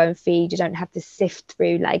curate your own feed. You don't have to sift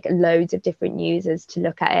through like loads of different users to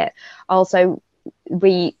look at it. Also,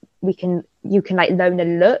 you can like loan a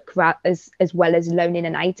look as well as loaning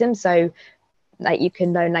an item, so like you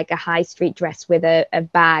can loan like a high street dress with a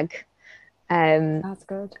bag, that's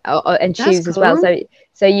good, and shoes as well,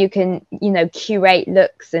 so you can, you know, curate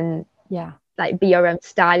looks and like be your own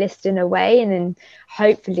stylist in a way, and then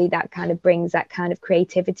hopefully that kind of brings that kind of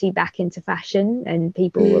creativity back into fashion, and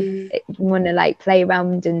people will want to like play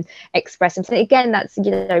around and express themselves. Again, that's,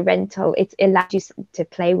 you know, rental, it allows you to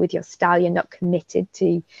play with your style. You're not committed to,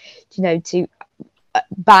 you know, to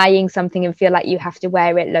buying something and feel like you have to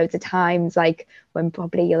wear it loads of times, like when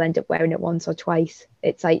probably you'll end up wearing it once or twice.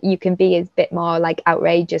 It's like you can be a bit more like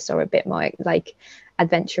outrageous or a bit more like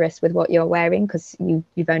adventurous with what you're wearing, because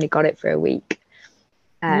you've only got it for a week.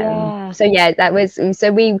 So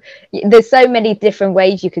there's so many different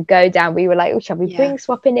ways you could go down. We were like, oh, shall we bring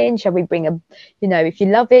swapping in? Shall we bring you know, if you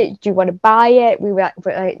love it, do you want to buy it? We were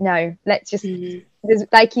like no, let's just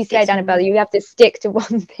like you said, Annabelle, you have to stick to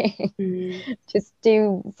one thing. Just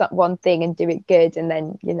do one thing and do it good, and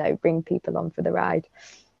then, you know, bring people on for the ride.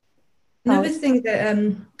 Another thing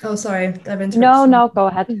that sorry, I've interrupted. No, go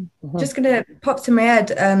ahead. Just gonna pop to my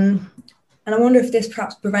head, and I wonder if this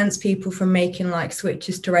perhaps prevents people from making like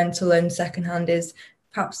switches to rental and secondhand, is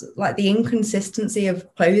perhaps like the inconsistency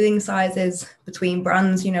of clothing sizes between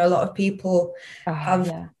brands. You know, a lot of people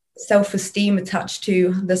have self-esteem attached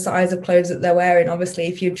to the size of clothes that they're wearing. Obviously,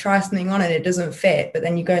 if you try something on and it doesn't fit, but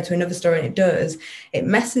then you go into another store and it does, it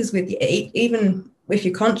messes with you. Even if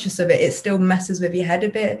you're conscious of it, it still messes with your head a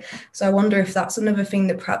bit. So I wonder if that's another thing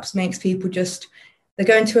that perhaps makes people just, they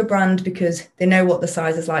go into a brand because they know what the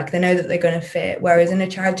size is like, they know that they're going to fit, whereas in a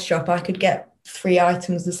charity shop I could get 3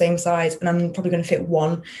 items the same size and I'm probably going to fit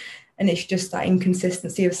one, and it's just that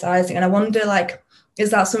inconsistency of sizing. And I wonder, like,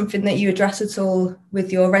 is that something that you address at all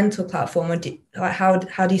with your rental platform, or how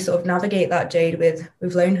do you sort of navigate that, Jade, with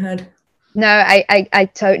Loanhood? No, I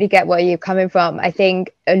totally get where you're coming from. I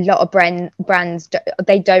think a lot of brands,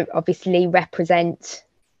 they don't obviously represent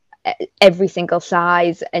every single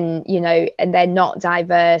size, and, you know, and they're not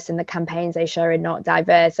diverse, and the campaigns they show are not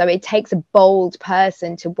diverse. So it takes a bold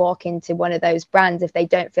person to walk into one of those brands if they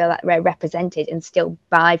don't feel that they're represented, and still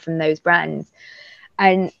buy from those brands.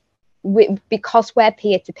 And because we're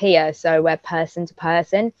peer-to-peer, so we're person to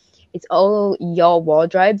person, it's all your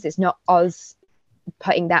wardrobes, it's not us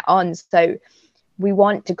putting that on. So we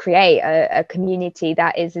want to create a community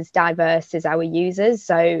that is as diverse as our users.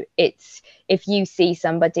 So it's, if you see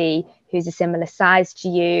somebody who's a similar size to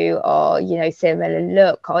you, or, you know, similar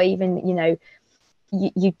look, or even, you know,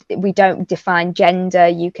 we don't define gender.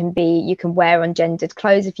 You can wear ungendered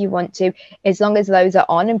clothes if you want to, as long as those are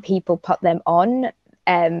on and people put them on.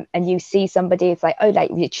 And you see somebody, it's like, oh,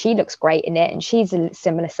 like, she looks great in it, and she's a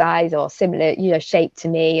similar size or similar, you know, shape to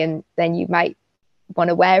me, and then you might want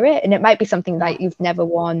to wear it, and it might be something like you've never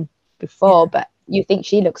worn before, but you think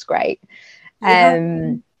she looks great. So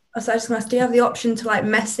I just want to ask, do you have the option to like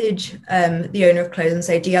message the owner of clothes and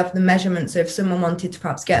say, do you have the measurements? So if someone wanted to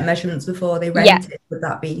perhaps get measurements before they rent it, would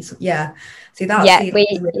that be see that's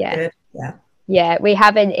good. We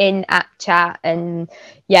have an in-app chat, and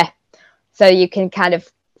so you can kind of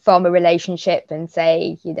form a relationship and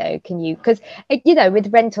say, you know, can you, because, you know,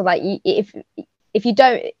 with rental, like, if you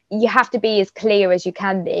don't, you have to be as clear as you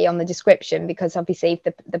can be on the description, because obviously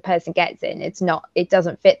if the person gets it and it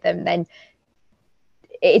doesn't fit them, then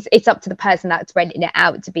it's up to the person that's renting it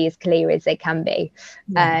out to be as clear as they can be.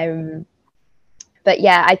 But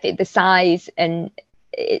yeah, I think the size and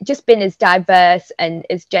it just being as diverse and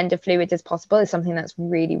as gender fluid as possible is something that's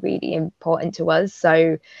really, really important to us.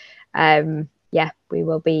 So we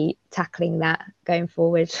will be tackling that going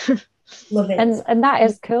forward. Love it. And that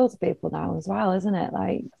is cool to people now as well, isn't it?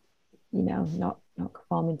 Like, you know, not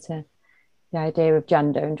conforming to the idea of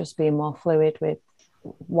gender, and just being more fluid with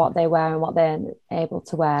what they wear and what they're able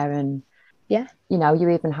to wear. And you know, you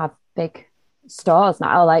even have big stores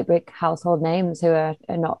now, like big household names, who are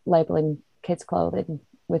not labeling kids' clothing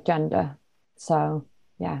with gender. So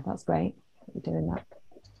yeah, that's great that you're doing that.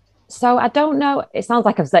 So I don't know, it sounds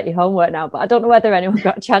like I've set your homework now, but I don't know whether anyone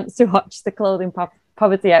got a chance to watch the Clothing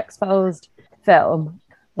Poverty Exposed film.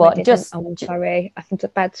 But I'm sorry, I think it's a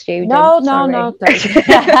bad student. No, don't.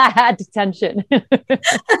 Detention.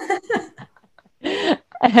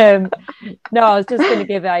 No, I was just going to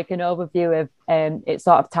give like an overview of it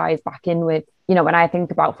sort of ties back in with, you know, when I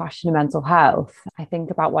think about fashion and mental health, I think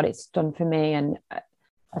about what it's done for me, and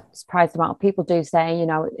a surprised amount of people do say, you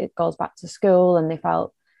know, it goes back to school and they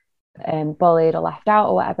felt bullied or left out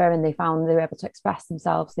or whatever, and they found they were able to express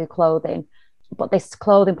themselves through clothing. But this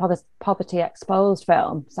Clothing Poverty Exposed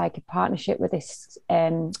film is like a partnership with this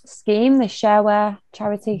scheme, this Shareware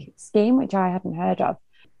charity scheme, which I hadn't heard of.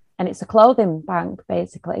 And it's a clothing bank,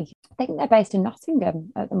 basically. I think they're based in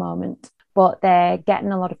Nottingham at the moment, but they're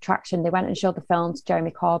getting a lot of traction. They went and showed the film to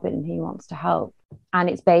Jeremy Corbyn, and he wants to help. And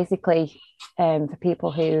it's basically for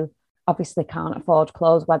people who obviously can't afford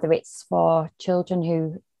clothes, whether it's for children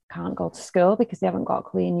who can't go to school because they haven't got a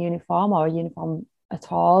clean uniform or a uniform at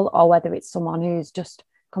all, or whether it's someone who's just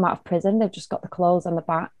come out of prison, they've just got the clothes on the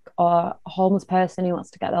back, or a homeless person who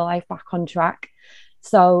wants to get their life back on track.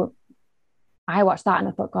 So I watched that and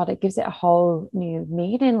I thought, God, it gives it a whole new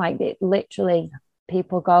meaning. Like, it literally,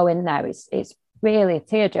 people go in there, it's really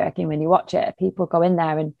tear-jerking when you watch it. People go in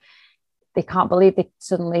there and they can't believe they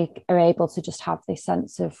suddenly are able to just have this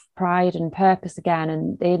sense of pride and purpose again.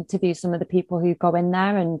 And they interview some of the people who go in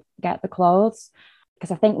there and get the clothes.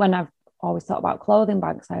 Because I think when I've always thought about clothing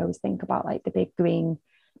banks, I always think about like the big green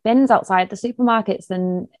bins outside the supermarkets,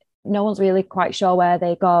 and no one's really quite sure where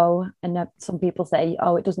they go. And some people say,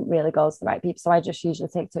 oh, it doesn't really go to the right people, so I just usually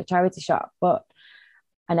take to a charity shop. But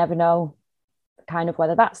I never know kind of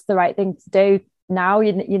whether that's the right thing to do. Now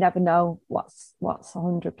you never know what's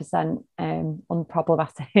 100%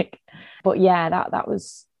 unproblematic. But yeah, that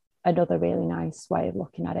was another really nice way of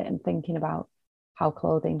looking at it and thinking about how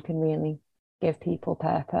clothing can really give people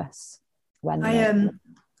purpose. When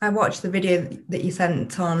I watched the video that you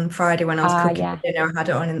sent on Friday when I was cooking for dinner. I had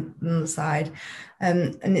it on the side,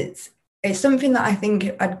 and it's something that I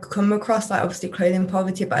think I'd come across, like obviously clothing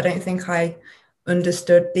poverty, but I don't think I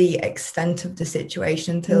understood the extent of the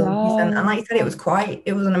situation until you sent. And like you said,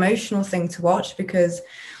 it was an emotional thing to watch, because,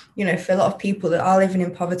 you know, for a lot of people that are living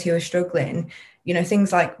in poverty or struggling, you know,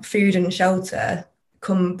 things like food and shelter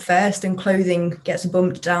come first, and clothing gets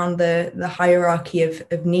bumped down the hierarchy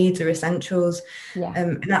of needs or essentials.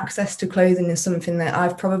 And access to clothing is something that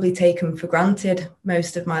I've probably taken for granted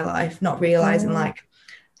most of my life, not realizing like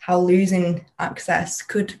how losing access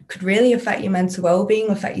could really affect your mental well-being,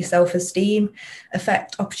 affect your self-esteem,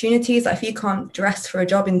 affect opportunities. Like if you can't dress for a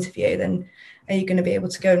job interview, then are you going to be able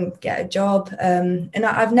to go and get a job? And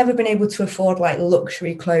I've never been able to afford like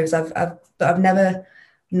luxury clothes. I've never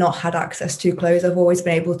not had access to clothes. I've always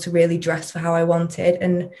been able to really dress for how I wanted,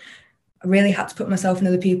 and I really had to put myself in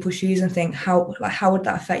other people's shoes and think how would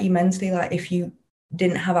that affect you mentally, like if you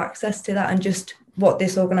didn't have access to that. And just what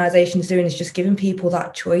this organization is doing is just giving people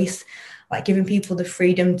that choice, like giving people the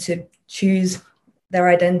freedom to choose their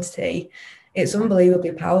identity. It's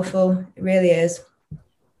unbelievably powerful. It really is.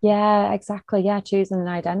 Yeah, exactly. Yeah, choosing an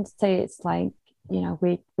identity. It's like, you know,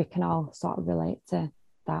 we can all sort of relate to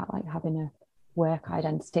that, like having a work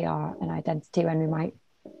identity or an identity when we might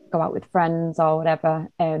go out with friends or whatever,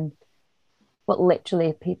 but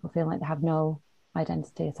literally people feel like they have no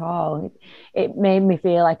identity at all. It made me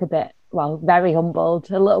feel like a bit, well, very humbled,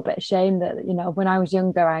 a little bit ashamed that, you know, when I was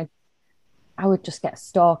younger, I would just get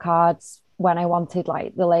store cards when I wanted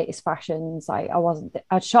like the latest fashions. Like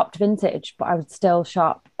I'd shopped vintage, but I would still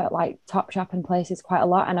shop at like Topshop and places quite a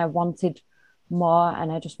lot, and I wanted more, and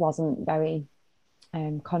I just wasn't very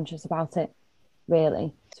conscious about it,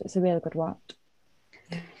 really. So it's a really good watch.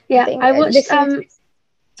 Yeah, I watched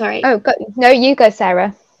sorry. Oh, no, you go,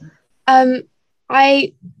 Sarah.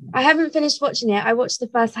 I haven't finished watching it. I watched the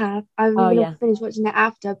first half. I'm gonna finish watching it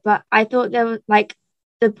after, but I thought there were like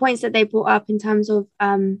the points that they brought up in terms of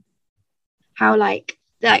how like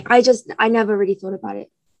I never really thought about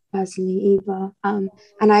it personally either. And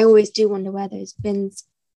I always do wonder where those bins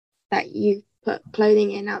that you put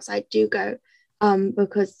clothing in outside do go.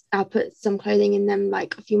 Because I put some clothing in them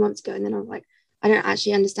like a few months ago, and then I was like, I don't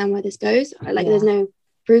actually understand where this goes. There's no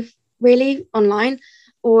proof really online,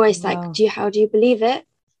 or it's like, how do you believe it?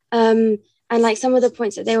 And like some of the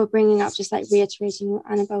points that they were bringing up, just like reiterating what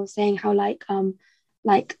Annabelle was saying, how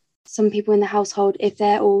like some people in the household, if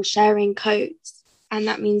they're all sharing coats, and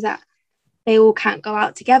that means that they all can't go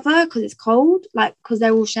out together because it's cold, like because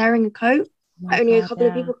they're all sharing a coat. Only a couple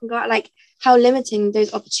of people can go out, like how limiting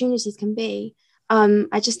those opportunities can be.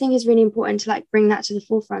 I just think it's really important to like bring that to the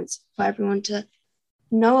forefront for everyone to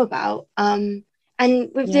know about. And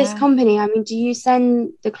with this company, I mean, do you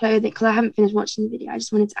send the clothing? Because I haven't finished watching the video. I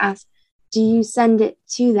just wanted to ask, do you send it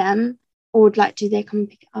to them, or like do they come and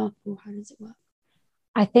pick it up, or how does it work?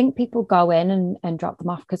 I think people go in and drop them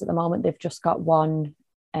off, because at the moment they've just got one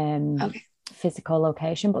physical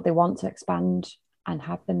location, but they want to expand and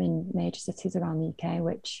have them in major cities around the UK,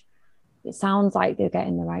 which it sounds like they're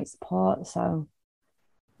getting the right support. So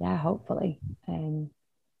yeah, hopefully. I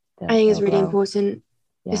think it's really important,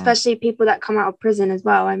 especially people that come out of prison as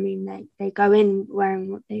well. I mean, they go in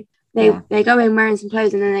wearing what they go in wearing some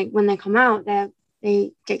clothes, and then when they come out,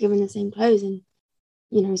 they get given the same clothes, and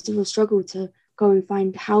you know, still struggle to go and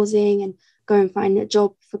find housing and go and find a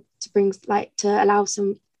job to allow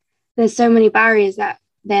some. There's so many barriers that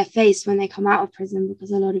they're faced when they come out of prison,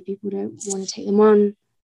 because a lot of people don't want to take them on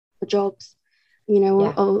for jobs, you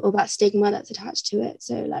know, or that stigma that's attached to it.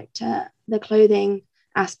 So like the clothing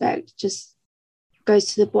aspect just goes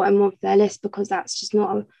to the bottom of their list, because that's just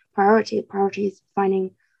not a priority. The priority is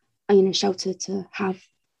finding, you know, shelter to have,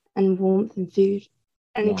 and warmth and food,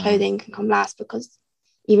 and clothing can come last, because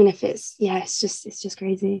even if it's just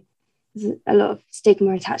crazy. There's a lot of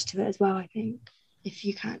stigma attached to it as well, I think, if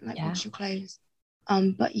you can't like wash your clothes,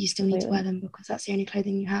 but you still need to wear them because that's the only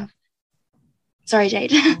clothing you have. Sorry,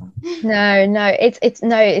 Jade. No,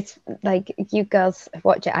 it's like, you girls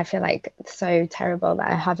watch it. I feel like it's so terrible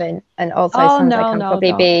that I haven't, and also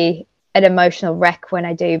probably be an emotional wreck when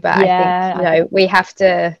I do. But I think we have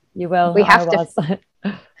to. You will.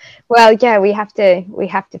 Well, yeah, we have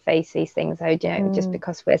to face these things though, you know, just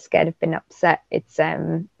because we're scared of being upset. It's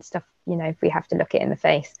stuff, you know, we have to look it in the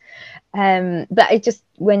face. But it just,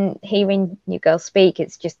 when hearing you girls speak,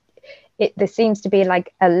 it's just, there seems to be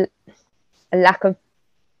like a lack of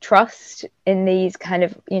trust in these kind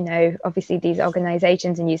of, you know, obviously these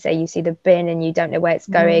organizations, and you say you see the bin and you don't know where it's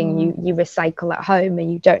going, you recycle at home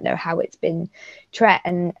and you don't know how it's been treated.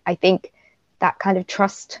 And I think that kind of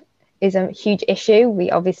trust is a huge issue. We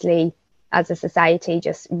obviously as a society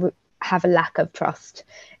just have a lack of trust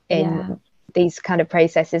in these kind of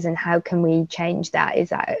processes, and how can we change that? Is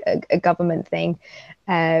that a government thing?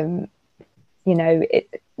 You know,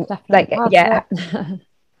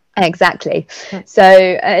 exactly. So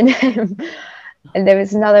and there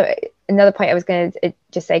was another point I was going to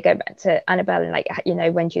just say, go back to Annabelle, and like, you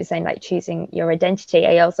know, when she was saying like choosing your identity,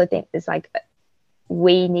 I also think there's like,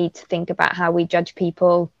 we need to think about how we judge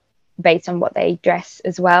people based on what they dress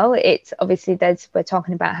as well. It's obviously, we're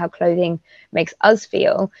talking about how clothing makes us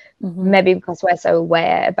feel, maybe because we're so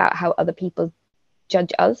aware about how other people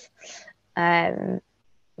judge us.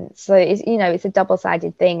 So it's, you know, it's a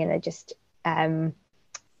double-sided thing, and it just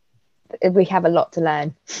we have a lot to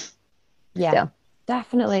learn. Still.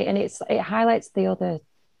 Definitely. And it highlights the other,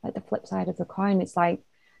 like the flip side of the coin. It's like,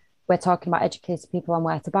 we're talking about educating people on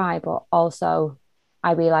where to buy, but also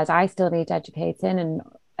I realize I still need educating,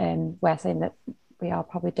 and we're saying that we all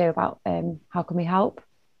probably do, about how can we help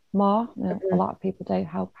more. A lot of people do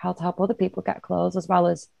how to help other people get clothes, as well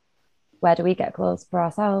as where do we get clothes for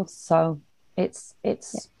ourselves. So it's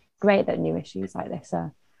great that new issues like this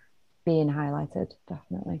are being highlighted.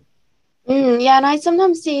 Definitely. Yeah, and I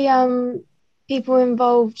sometimes see people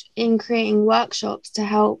involved in creating workshops to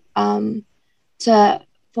help for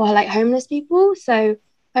like homeless people. So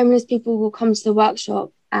homeless people will come to the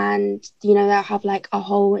workshop, and you know, they'll have like a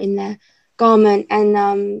hole in their garment,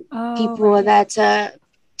 and people are there to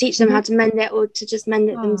teach them how to mend it, or to just mend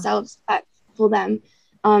it themselves back for them.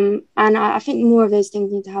 And I think more of those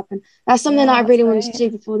things need to happen. That's something that I really wanted to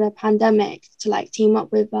do before the pandemic, to like team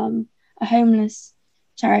up with a homeless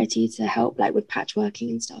charity to help like with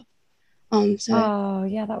patchworking and stuff. So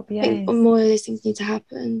that would be nice. I think more of those things need to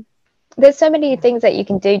happen. There's so many things that you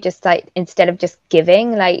can do, just like, instead of just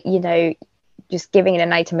giving, like, you know, just giving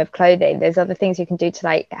an item of clothing, there's other things you can do to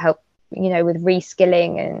like help, you know, with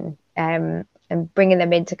reskilling and bringing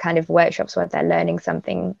them into kind of workshops where they're learning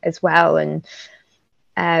something as well. And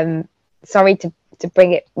sorry to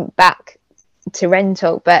bring it back to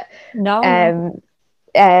rental, but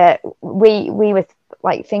we were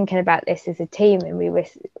like thinking about this as a team, and we were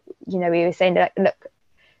saying that, look,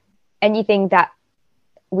 anything that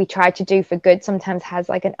we try to do for good sometimes has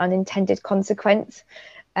like an unintended consequence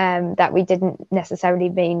that we didn't necessarily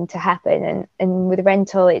mean to happen. And with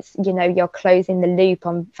rental, it's, you know, you're closing the loop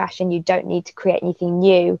on fashion. You don't need to create anything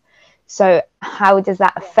new. So how does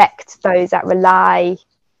that affect those that rely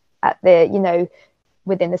at the, you know,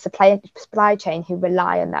 within the supply chain, who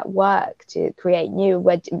rely on that work to create new?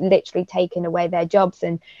 We're literally taking away their jobs,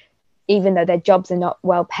 and even though their jobs are not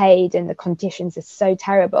well paid and the conditions are so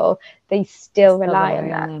terrible, they still rely on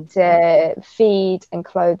that to feed and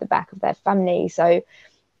clothe the back of their family. So,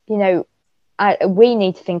 you know, we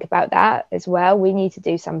need to think about that as well. We need to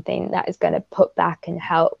do something that is going to put back and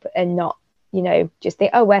help, and not, you know, just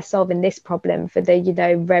think, oh, we're solving this problem for the, you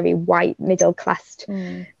know, very white middle class,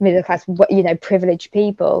 you know, privileged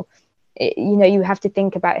people. You know, you have to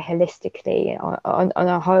think about it holistically on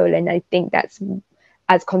a whole. And I think that's,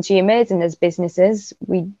 as consumers and as businesses,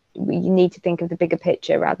 we need to think of the bigger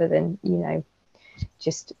picture, rather than, you know,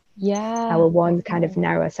 just our one kind of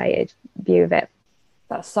narrow-sighted view of it.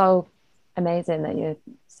 That's so amazing that you're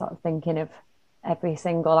sort of thinking of every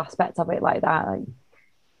single aspect of it like that, like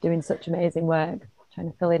doing such amazing work,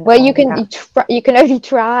 trying to fill in. Well, you can only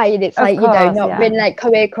try, and it's like, you know, not been like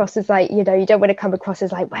coming across as like, you know, you don't want to come across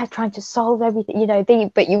as like we're trying to solve everything, you know,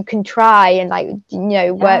 but you can try, and like, you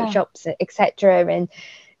know, workshops, etc., and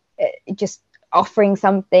just offering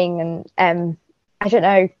something, and I don't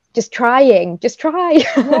know, just try.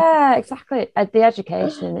 Yeah, exactly. The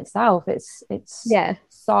education in itself, it's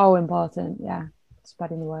so important.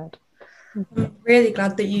 Spreading the word. I'm really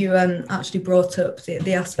glad that you actually brought up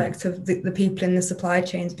the aspect of the people in the supply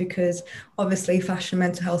chains, because obviously fashion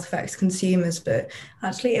mental health affects consumers, but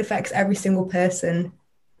actually it affects every single person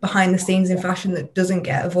behind the scenes in fashion that doesn't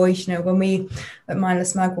get a voice. You know, when we at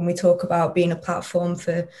Mindless Mag, when we talk about being a platform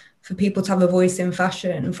for people to have a voice in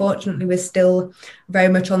fashion, unfortunately we're still very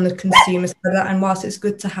much on the consumer side of that. And whilst it's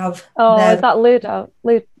good to have is that Ludo?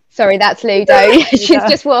 Sorry, that's Ludo. She's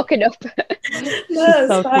just walking up. No,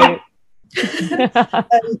 it's fine.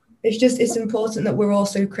 it's important that we're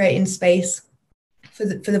also creating space for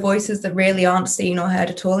the voices that really aren't seen or heard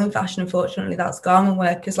at all in fashion. Unfortunately, that's garment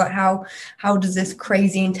workers. Like how does this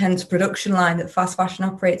crazy intense production line that fast fashion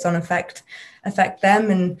operates on affect them?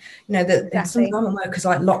 And that some garment workers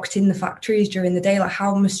are like locked in the factories during the day. Like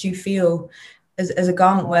how must you feel as a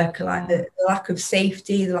garment worker? Like the lack of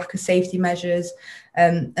safety, the lack of safety measures,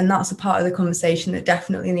 and that's a part of the conversation that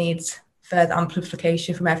definitely needs further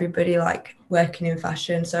amplification from everybody like working in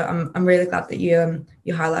fashion. So I'm really glad that you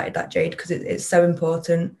highlighted that, Jade, because it's so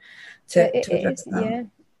important to address that.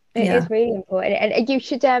 It is really important. And you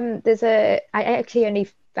should I actually only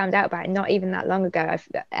found out about it not even that long ago.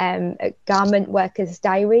 Garment Workers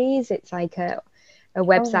Diaries. It's like a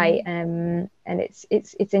website, and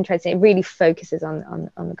it's interesting. It really focuses on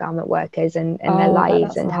the garment workers and their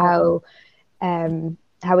lives and how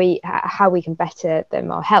we can better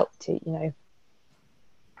them or help to.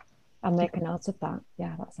 I'll make a note of that.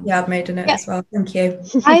 Yeah, that's I've made a note as well. Thank you.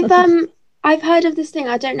 I've heard of this thing.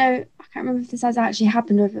 I don't know. I can't remember if this has actually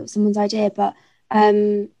happened or if it was someone's idea, but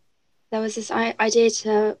there was this idea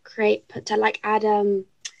to add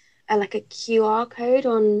like a QR code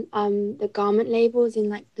on the garment labels in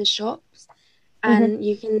like the shops, and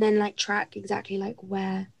you can then like track exactly like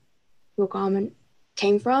where your garment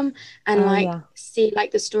came from and see like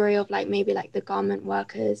the story of like maybe like the garment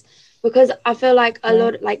workers, because I feel like a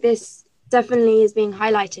lot like this definitely is being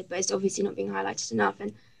highlighted, but it's obviously not being highlighted enough,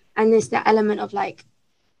 and there's the element of like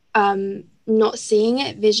not seeing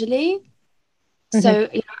it visually, so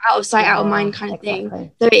out of sight out of mind kind of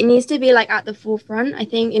thing. So it needs to be like at the forefront, I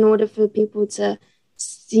think, in order for people to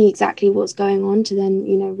see exactly what's going on, to then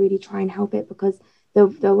really try and help it, because the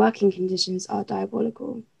working conditions are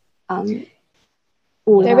diabolical.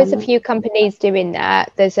 There is a few companies doing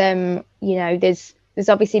that. There's there's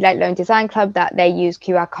obviously like Lone Design Club that they use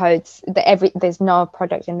QR codes. There's no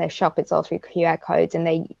product in their shop, it's all through QR codes, and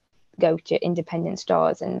they go to independent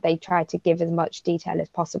stores and they try to give as much detail as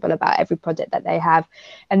possible about every product that they have.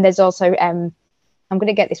 And there's also I'm going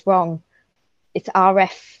to get this wrong, it's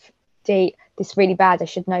RFD. This is really bad, I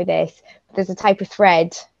should know this. There's a type of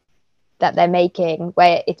thread that they're making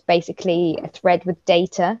where it's basically a thread with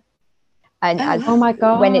data. And oh my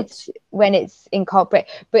god, when it's incorporated,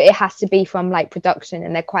 but it has to be from like production,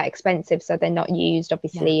 and they're quite expensive, so they're not used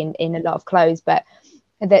obviously in a lot of clothes. But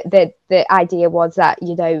the idea was that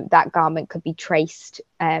that garment could be traced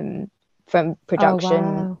from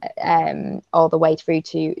production all the way through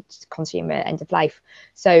to consumer end of life.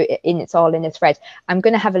 So it's all in a thread. I'm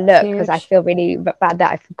going to have a look because I feel really bad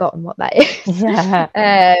that I've forgotten what that is.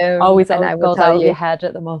 Always goes out of your head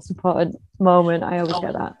at the most important moment. I always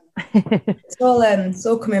get that. It's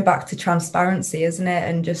all coming back to transparency, isn't it?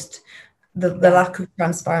 And just the lack of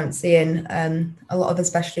transparency in a lot of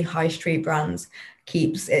especially high street brands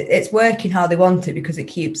keeps it's working how they want it, because it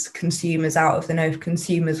keeps consumers out of the know. If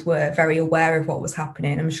consumers were very aware of what was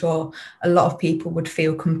happening, I'm sure a lot of people would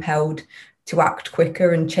feel compelled to act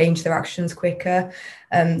quicker and change their actions quicker.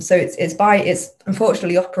 So it's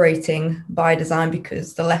unfortunately operating by design,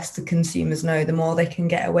 because the less the consumers know, the more they can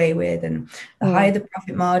get away with, and the higher the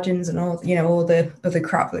profit margins and all the other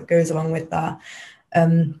crap that goes along with that.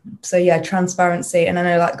 So transparency. And I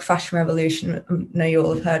know like Fashion Revolution, I know you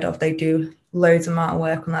all have heard of, they do loads amount of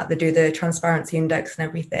work on that. They do the transparency index and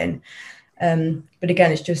everything. But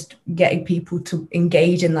again, it's just getting people to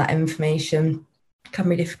engage in that information can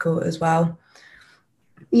be difficult as well.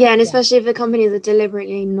 Yeah, and especially if the companies are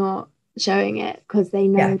deliberately not showing it because they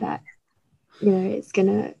know that it's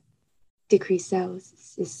gonna decrease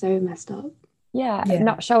sales. It's so messed up. Yeah,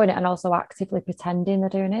 not showing it and also actively pretending they're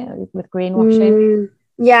doing it with greenwashing.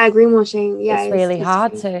 Greenwashing. Yeah, it's really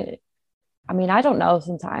hard to. I mean, I don't know.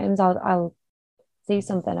 Sometimes I'll see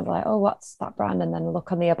something and be like, oh, what's that brand? And then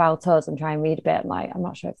look on the About Us and try and read a bit. I'm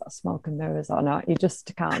not sure if that's smoke and mirrors or not. You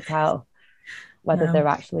just can't tell whether they're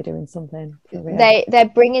actually doing something.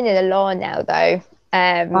 They're bringing in a law now, though.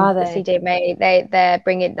 The CDMA, they're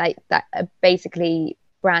bringing like that. Basically,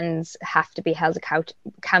 brands have to be held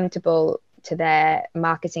accountable to their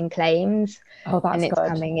marketing claims. And it's good.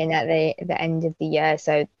 Coming in at the end of the year,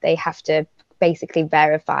 so they have to basically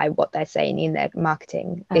verify what they're saying in their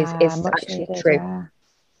marketing is actually true. Yeah.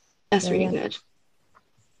 That's really good.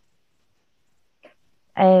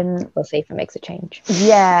 We'll see if it makes a change.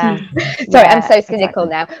 Yeah. Sorry, I'm so cynical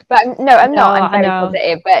now, but I'm not. I'm very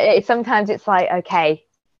positive. But sometimes it's like, okay,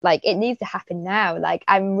 like it needs to happen now. Like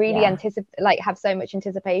I'm really have so much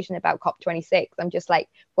anticipation about COP26. I'm just like,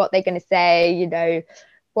 what are they going to say?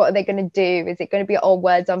 What are they going to do? Is it going to be all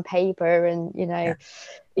words on paper? And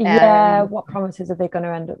what promises are they going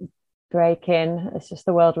to end up breaking? It's just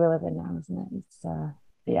the world we live in now, isn't it?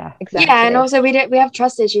 Yeah, exactly. Yeah, and also we have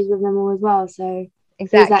trust issues with them all as well. So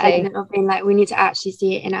there's that element of being like, we need to actually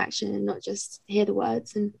see it in action and not just hear the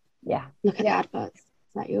words and look at the adverts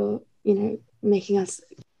that you're, you know, making us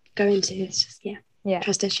go into. It's just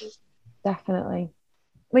trust issues. Definitely.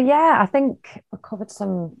 Well, yeah, I think we covered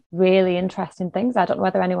some really interesting things. I don't know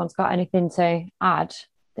whether anyone's got anything to add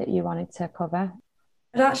that you wanted to cover.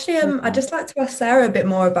 And actually, I'd just like to ask Sarah a bit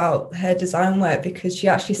more about her design work, because she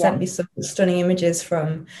actually sent me some stunning images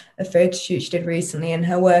from a photo shoot she did recently, and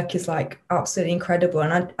her work is like absolutely incredible.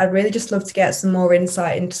 And I'd really just love to get some more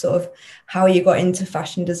insight into sort of how you got into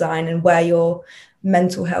fashion design and where your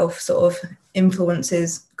mental health sort of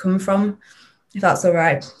influences come from, if that's all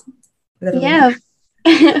right with everyone.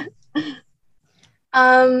 Yeah.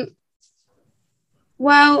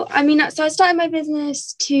 Well, I mean, so I started my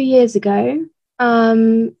business 2 years ago.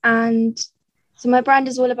 And so my brand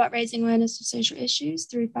is all about raising awareness of social issues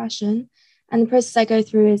through fashion. And the process I go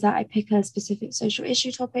through is that I pick a specific social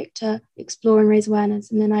issue topic to explore and raise awareness.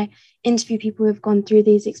 And then I interview people who've gone through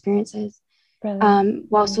these experiences,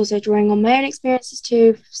 whilst also drawing on my own experiences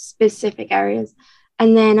too, specific areas.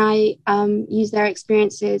 And then I use their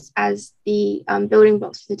experiences as the building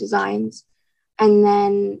blocks for the designs. And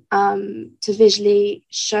then to visually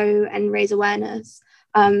show and raise awareness.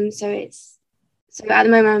 So at the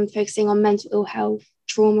moment, I'm focusing on mental ill health,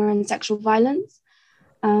 trauma, and sexual violence.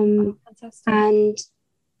 And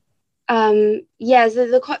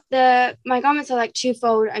my garments are like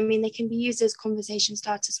twofold. I mean, they can be used as conversation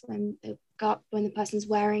starters when the person's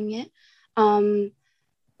wearing it,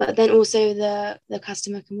 but then also the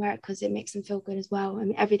customer can wear it because it makes them feel good as well. I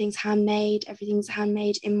mean, everything's handmade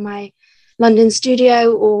in my London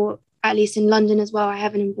studio, or at least in London as well. I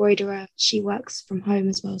have an embroiderer. She works from home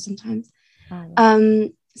as well sometimes.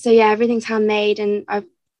 So yeah, everything's handmade, and I've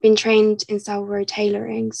been trained in Salvaro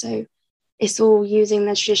tailoring, so it's all using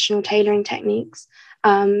the traditional tailoring techniques.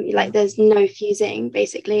 Like there's no fusing,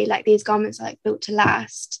 basically. Like these garments are like built to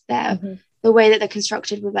last. They're the way that they're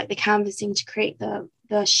constructed with like the canvassing to create the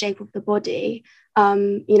shape of the body.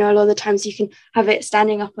 You know, a lot of the times you can have it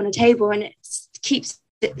standing up on a table and it keeps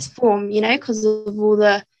its form, you know, because of all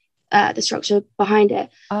the structure behind it.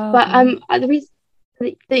 The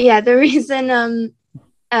reason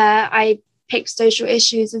I picked social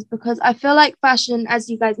issues is because I feel like fashion, as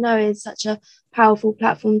you guys know, is such a powerful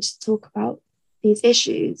platform to talk about these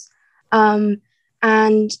issues. And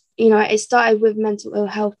you know, it started with mental ill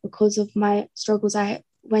health because of my struggles I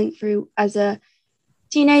went through as a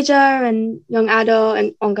teenager and young adult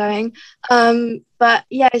and ongoing. But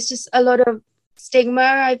yeah, it's just a lot of stigma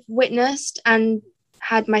I've witnessed and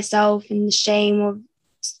had myself, in the shame of,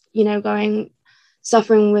 you know,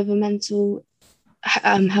 suffering with a mental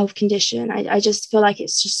health condition. I just feel like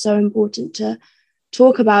it's just so important to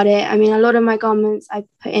talk about it. I mean, a lot of my garments I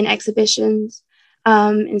put in exhibitions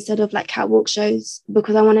instead of like catwalk shows,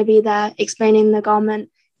 because I want to be there explaining the garment,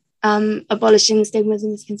 abolishing stigmas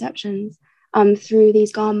and misconceptions through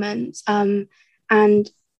these garments. And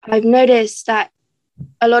I've noticed that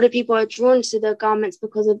a lot of people are drawn to the garments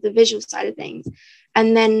because of the visual side of things.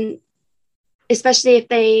 And then especially if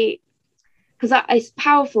because it's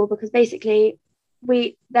powerful, because basically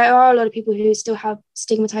there are a lot of people who still have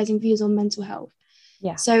stigmatizing views on mental health.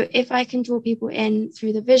 Yeah. So if I can draw people in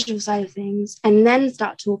through the visual side of things and then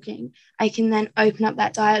start talking, I can then open up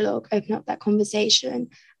that dialogue, open up that conversation,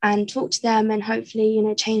 and talk to them, and hopefully, you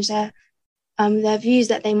know, change their views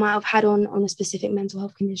that they might have had on a specific mental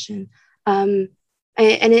health condition. And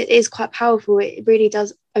it is quite powerful. It really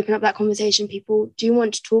does open up that conversation. People do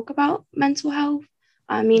want to talk about mental health.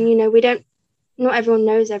 I mean, you know, not everyone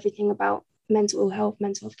knows everything about mental health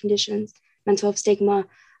conditions, mental health stigma,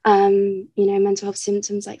 you know, mental health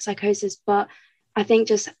symptoms like psychosis. But I think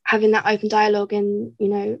just having that open dialogue and, you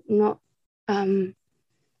know, not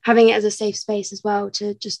having it as a safe space as well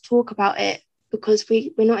to just talk about it, because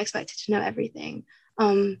we're not expected to know everything.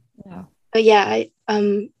 But yeah,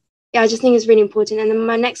 I just think it's really important. And then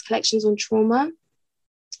my next collection is on trauma.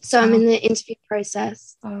 So I'm in the interview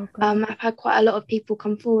process. I've had quite a lot of people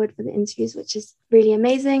come forward for the interviews, which is really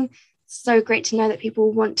amazing. It's so great to know that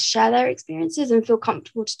people want to share their experiences and feel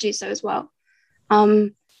comfortable to do so as well.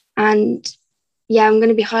 And yeah, I'm going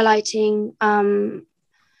to be highlighting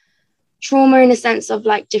trauma in a sense of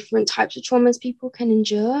like different types of traumas people can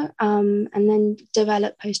endure, and then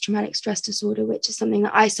develop post-traumatic stress disorder, which is something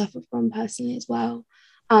that I suffer from personally as well.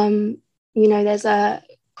 You know, there's a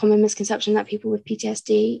common misconception that people with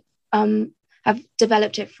PTSD have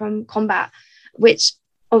developed it from combat, which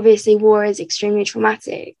obviously war is extremely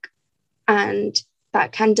traumatic. And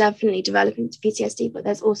that can definitely develop into PTSD, but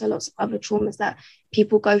there's also lots of other traumas that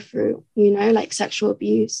people go through, you know, like sexual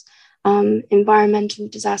abuse, environmental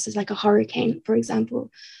disasters like a hurricane, for example.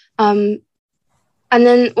 And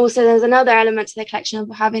then also there's another element to the collection of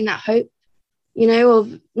having that hope, you know,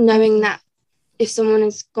 of knowing that if someone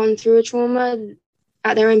has gone through a trauma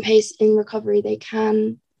at their own pace in recovery, they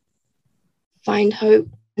can find hope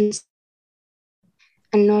and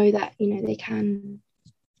know that, you know, they can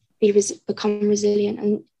become resilient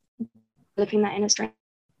and developing that inner strength.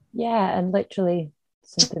 Yeah, and literally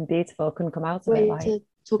something beautiful can come out of it. Like, to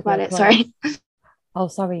talk about it, sorry. Oh,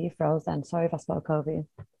 sorry, you froze then. Sorry if I spoke over you.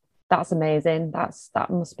 That's amazing. That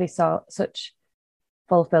must be such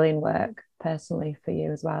fulfilling work personally for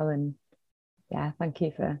you as well. And yeah, thank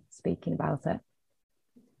you for speaking about it.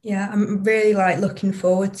 Yeah, I'm really looking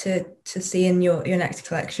forward to seeing your next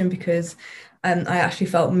collection, because I actually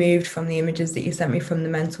felt moved from the images that you sent me from the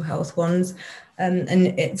mental health ones. And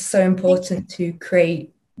it's so important to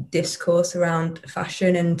create discourse around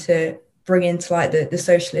fashion and to bring into the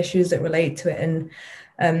social issues that relate to it.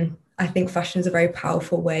 And I think fashion is a very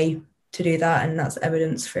powerful way to do that, and that's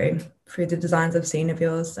evidence through the designs I've seen of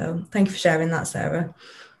yours. So thank you for sharing that, Sarah.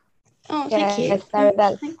 Oh, thank you.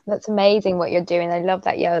 Sarah, that's amazing what you're doing. I love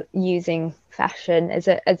that you're using fashion as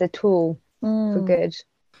a tool for good.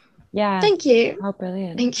 Yeah. Thank you. How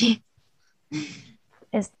brilliant. Thank you.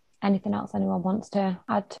 Is anything else anyone wants to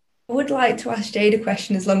add? I would like to ask Jade a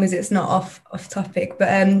question, as long as it's not off topic.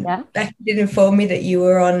 But Becky did inform me that you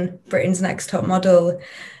were on Britain's Next Top Model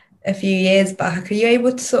a few years back. Are you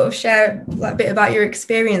able to sort of share a bit about your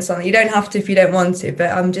experience on it? You don't have to if you don't want to,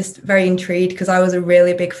 but I'm just very intrigued because I was a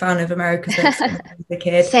really big fan of America's Next Top Model as a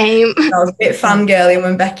kid. Same. I was a bit fangirling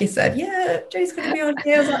when Becky said, "Yeah, Jade's going to be on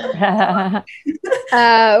here." I was like,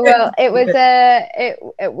 well,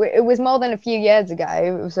 it was more than a few years ago.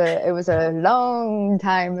 It was a long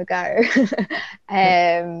time ago.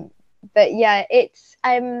 But yeah,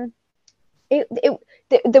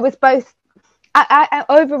 there was both.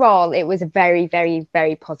 Overall, it was a very, very,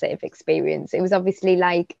 very positive experience. It was obviously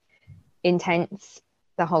intense.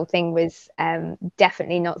 The whole thing was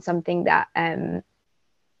definitely not something that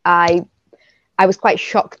I was quite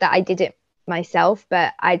shocked that I did it myself,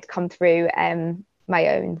 but I'd come through my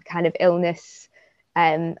own kind of illness.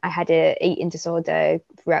 I had an eating disorder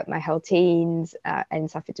throughout my whole teens and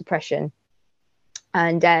suffered depression.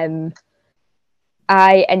 And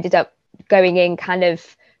I ended up going in kind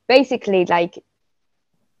of basically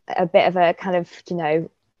a bit of a kind of, you know,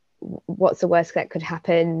 what's the worst that could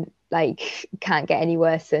happen? Can't get any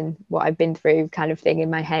worse than what I've been through kind of thing in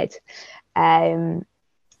my head. And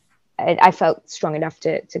I felt strong enough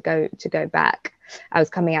to go back. I was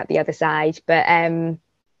coming out the other side, but I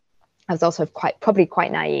was also probably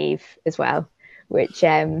quite naive as well, which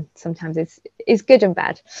sometimes is good and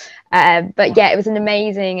bad. But yeah, it was an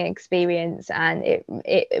amazing experience, and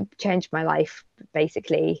it changed my life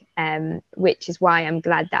basically, which is why I'm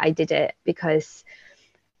glad that I did it, because,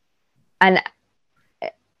 and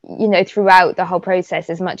you know, throughout the whole process,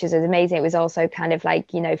 as much as it was amazing, it was also kind of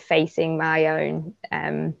you know, facing my own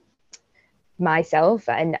myself,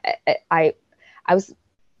 and I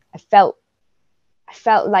felt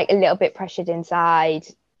like a little bit pressured inside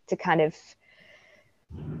to kind of,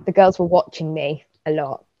 the girls were watching me a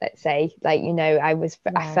lot, let's say, you know, I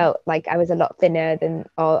felt like I was a lot thinner than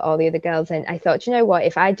all the other girls, and I thought, you know what,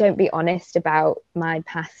 if I don't be honest about my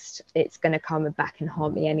past, it's going to come back and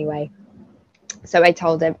haunt me anyway. So I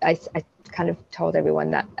kind of told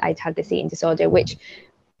everyone that I'd had this eating disorder, which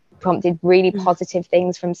prompted really positive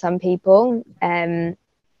things from some people, you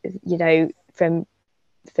know, from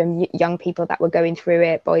young people that were going through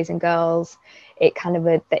it, boys and girls. It kind of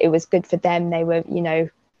it was good for them. They were, you know,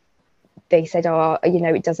 they said, oh, you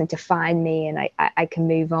know, it doesn't define me, and I can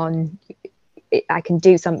move on. I can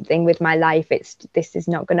do something with my life. This is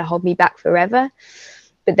not going to hold me back forever.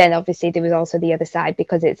 But then obviously there was also the other side,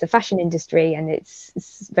 because it's a fashion industry and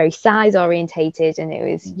it's very size orientated, and it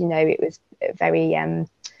was, you know, it was very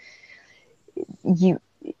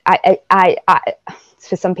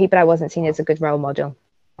for some people I wasn't seen as a good role model,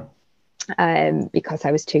 because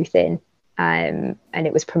I was too thin, and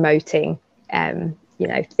it was promoting you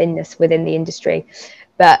know, thinness within the industry.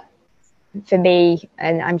 But for me,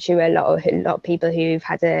 and I'm sure a lot of people who've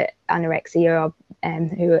had anorexia or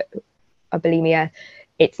who are bulimia,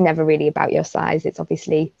 it's never really about your size. It's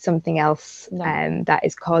obviously something else that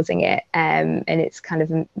is causing it, and it's kind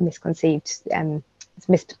of a misconception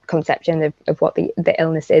of what the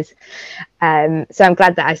illness is. So I'm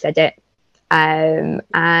glad that I said it, and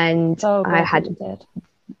so I had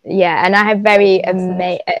and I have very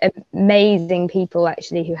amazing people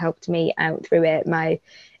actually who helped me out through it. My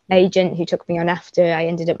agent who took me on after I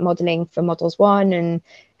ended up modeling for Models One and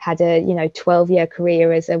had a 12-year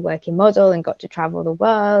career as a working model and got to travel the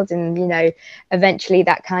world, and eventually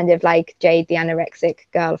that kind of like Jade, the anorexic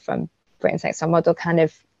girl from Britain's Next Top Model, kind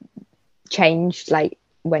of changed, like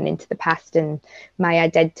went into the past, and my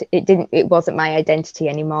identity, it wasn't my identity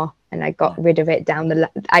anymore, and I got rid of it down the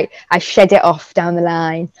I shed it off down the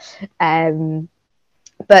line,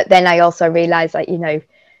 but then I also realized, like,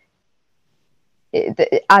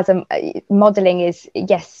 as a modeling is,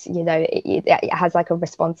 yes, it has like a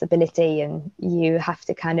responsibility, and you have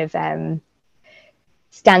to kind of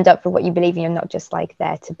stand up for what you believe in. You're not just like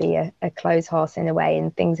there to be a clothes horse in a way,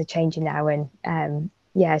 and things are changing now, and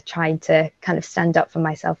trying to kind of stand up for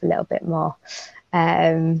myself a little bit more.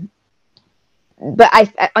 But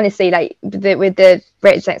I honestly, like with the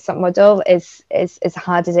British Next Top Model, is as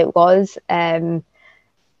hard as it was, I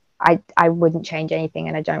wouldn't change anything,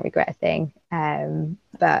 and I don't regret a thing.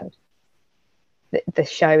 But the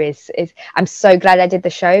show is I'm so glad I did the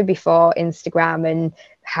show before Instagram and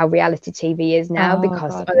how reality TV is now,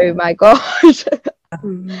 because oh my gosh.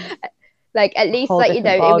 Like, at least, like, it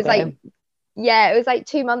was like, it was like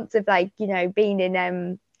 2 months of like, being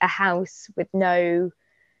in a house with no,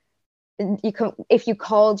 you can, if you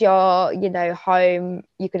called your home,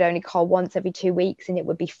 you could only call once every 2 weeks, and it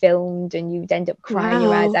would be filmed, and you'd end up crying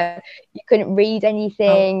your eyes out. You couldn't read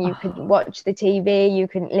anything, you couldn't watch the TV, you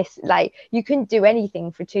couldn't listen, like you couldn't do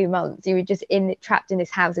anything for 2 months. You were just trapped in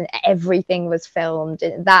this house, and everything was filmed,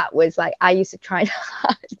 and that was like, I used to try and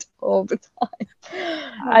hide all the time.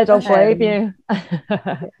 I don't blame you.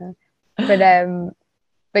 But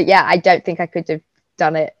yeah, I don't think I could have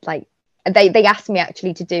done it. Like, they asked me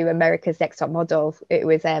actually to do America's Next Top Model. It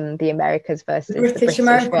was the Americas versus the British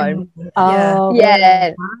one. Oh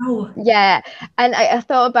yeah. Wow. Yeah, and I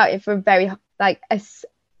thought about it for a very, like, a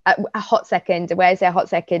hot second. Where's a hot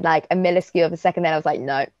second? Like a milliscule of a second. Then I was like,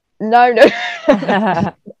 no.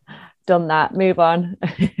 Done that, move on.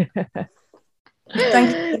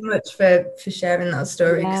 Thank you so much for sharing that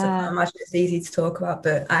story, because I can't imagine it's easy to talk about,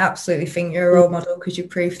 but I absolutely think you're a role model, because you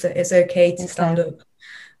proved that it's okay to stand up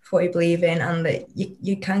for what you believe in, and that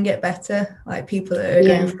you can get better. Like, people that are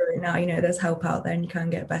going through it now, there's help out there, and you can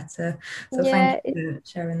get better. So thank you for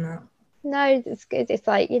sharing that. No, it's good. It's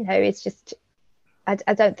like, it's just, I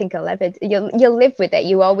don't think you'll live with it.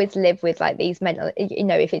 You always live with like these mental,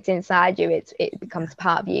 if it's inside you, it becomes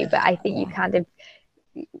part of you. But I think you kind of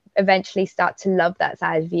eventually start to love that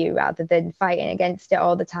side of you, rather than fighting against it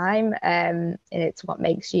all the time. And it's what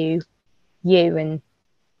makes you, and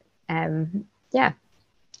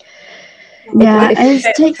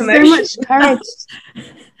it takes so much courage.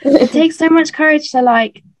 It takes so much courage to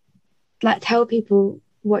like tell people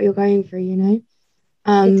what you're going through,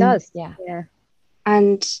 it does.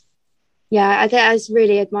 And I think that's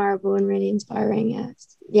really admirable and really inspiring.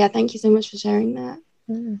 Thank you so much for sharing that.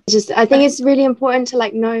 I think it's really important to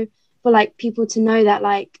like know, for like people to know that,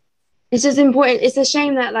 like, it's just important. It's a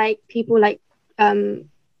shame that like people like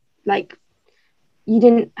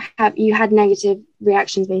you had negative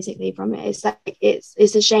reactions basically from it. It's like it's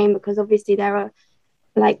a shame, because obviously there are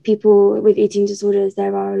like people with eating disorders.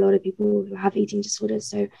 There are a lot of people who have eating disorders.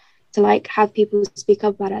 So to like have people speak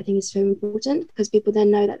up about it, I think is so important, because people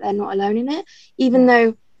then know that they're not alone in it. Even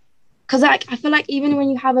though, because like I feel like even when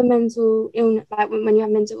you have a mental illness, like when you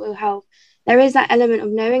have mental ill health, there is that element of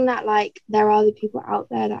knowing that like there are other people out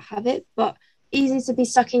there that have it, but easy to be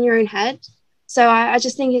stuck in your own head. So I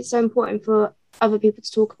just think it's so important for other people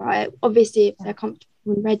to talk about it, obviously if they're comfortable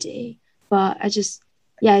and ready. But I just,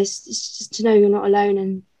 it's just to know you're not alone,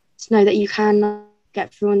 and to know that you can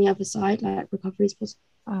get through on the other side, like recovery is possible.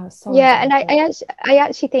 And I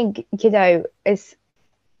actually think,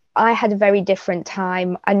 I had a very different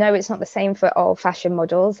time. I know it's not the same for all fashion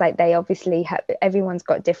models. Like, they obviously everyone's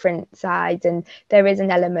got different sides, and there is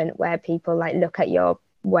an element where people like look at your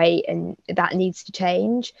weight, and that needs to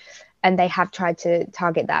change, and they have tried to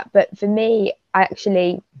target that. But for me, I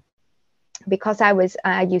actually, because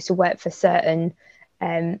I used to work for certain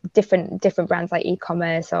different brands, like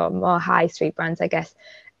e-commerce or more high street brands, I guess.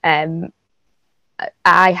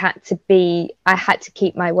 I had to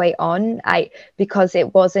keep my weight on, because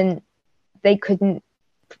it wasn't, they couldn't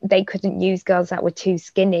use girls that were too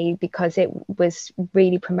skinny, because it was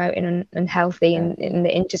really promoting unhealthy, and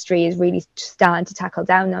the industry is really starting to tackle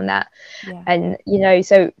down on that. And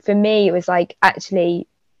so for me it was like, actually,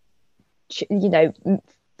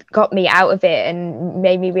 got me out of it and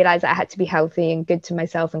made me realize that I had to be healthy and good to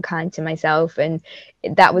myself and kind to myself, and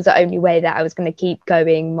that was the only way that I was going to keep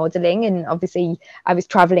going modeling. And obviously I was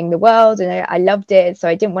traveling the world and I loved it, so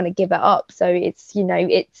I didn't want to give it up. So it's, you know,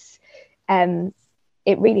 it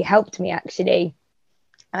really helped me actually.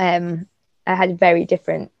 I had a very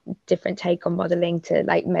different take on modeling to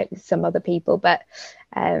like some other people, but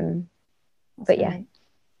yeah,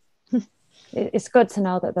 it's good to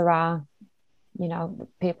know that there are, you know,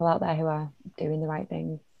 people out there who are doing the right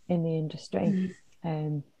thing in the industry.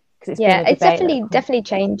 It's definitely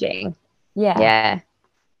changing. Yeah,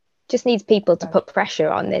 just needs people to put pressure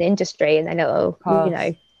on the industry, and then it'll, you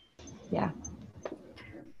know.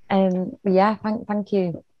 Thank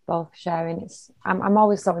you both for sharing. I'm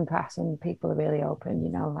always so impressed when people are really open,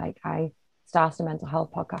 you know, like I started a mental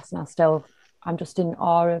health podcast and I'm just in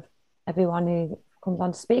awe of everyone who comes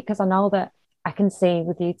on to speak, because I know that I can see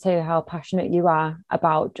with you too how passionate you are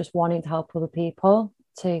about just wanting to help other people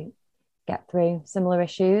to get through similar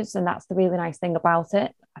issues. And that's the really nice thing about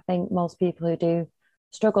it. I think most people who do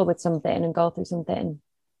struggle with something and go through something,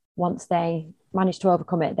 once they manage to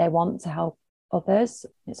overcome it, they want to help others.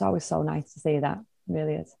 It's always so nice to see that. It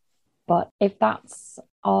really is. But if that's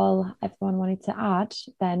all everyone wanted to add,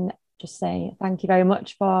 then just say thank you very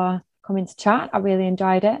much for coming to chat. I really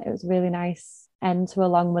enjoyed it. It was a really nice end to a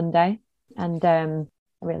long Monday. And I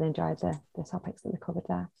really enjoyed the topics that we covered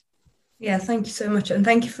there. Yeah, thank you so much. And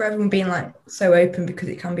thank you for everyone being like so open, because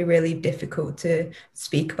it can be really difficult to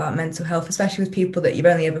speak about mental health, especially with people that you've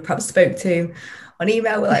only ever perhaps spoke to on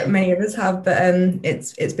email, like many of us have. But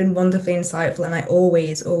it's been wonderfully insightful, and I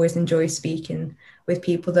always enjoy speaking with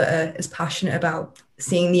people that are as passionate about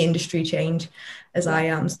seeing the industry change as I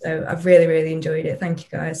am. So I've really enjoyed it. Thank you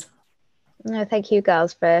guys. No, thank you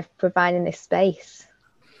girls for providing this space.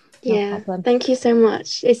 Thank you so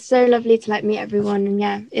much. It's so lovely to like meet everyone,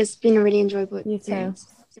 and it's been a really enjoyable experience.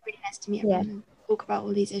 It's really nice to meet everyone and talk about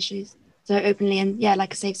all these issues so openly, and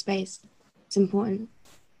like a safe space. It's important.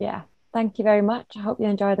 Thank you very much. I hope you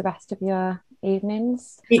enjoy the rest of your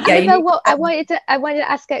evenings. Annabelle, I wanted to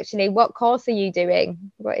ask actually, what course are you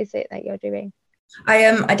doing? What is it that you're doing?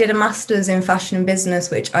 I did a master's in fashion and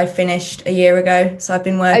business, which I finished a year ago. So I've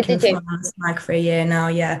been working for Mindless Mag for a year now.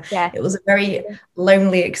 Yeah. It was a very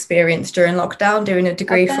lonely experience during lockdown, doing a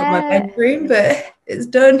degree from my bedroom, but it's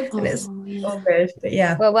done and it's all good.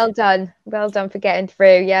 But well done for getting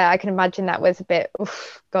through. I can imagine that was a bit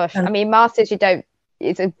gosh. I mean, masters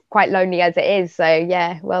it's quite lonely as it is,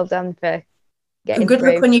 so well done for getting good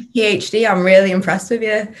through. Luck on your PhD. I'm really impressed with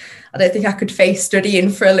you. I don't think I could face studying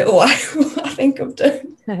for a little while. I think I'm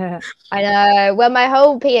done. I know. Well, my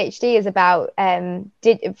whole PhD is about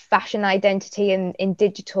fashion identity in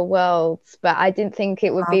digital worlds, but I didn't think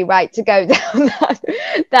it would be right to go down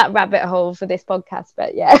that rabbit hole for this podcast.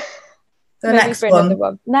 But the next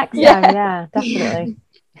one. Next time, definitely.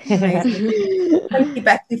 Thank you,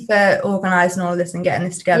 Becky, for organising all this and getting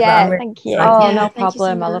this together. Thank you. No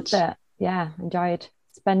problem. So I loved it. Enjoyed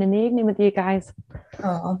spending the evening with you guys.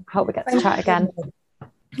 I hope we get to chat again.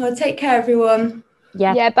 Well, take care, everyone.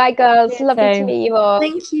 Bye girls. Lovely to meet you all.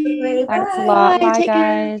 Thank you. Thanks a lot. Bye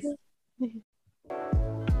guys.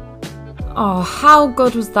 Oh, how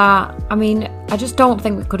good was that? I mean, I just don't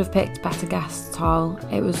think we could have picked better guests at all.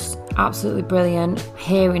 It was absolutely brilliant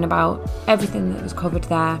hearing about everything that was covered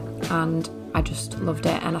there, and I just loved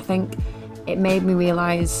it. And I think it made me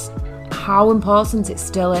realise how important it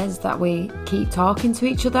still is that we keep talking to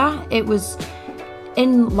each other. It was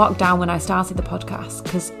in lockdown when I started the podcast,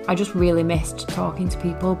 because I just really missed talking to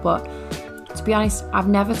people, but to be honest, I've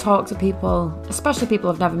never talked to people, especially people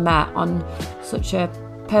I've never met, on such a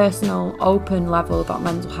personal, open level about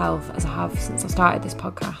mental health as I have since I started this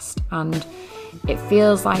podcast. And it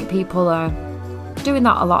feels like people are doing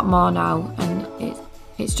that a lot more now, and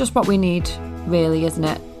it's just what we need, really, isn't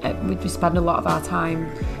it? We spend a lot of our time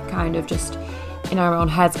kind of just in our own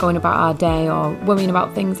heads going about our day, or worrying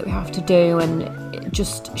about things that we have to do, and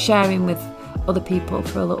just sharing with other people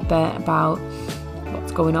for a little bit about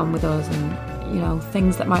what's going on with us, and, you know,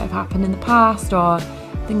 things that might have happened in the past or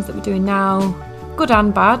things that we're doing now, good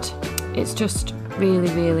and bad. It's just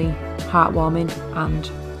really heartwarming, and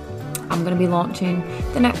I'm going to be launching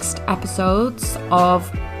the next episodes of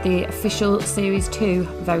the official series 2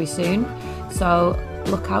 very soon, so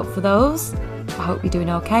look out for those. I hope you're doing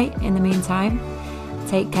okay in the meantime.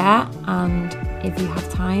 Take care, and if you have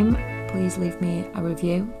time, please leave me a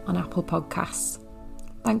review on Apple Podcasts.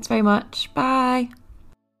 Thanks very much. Bye.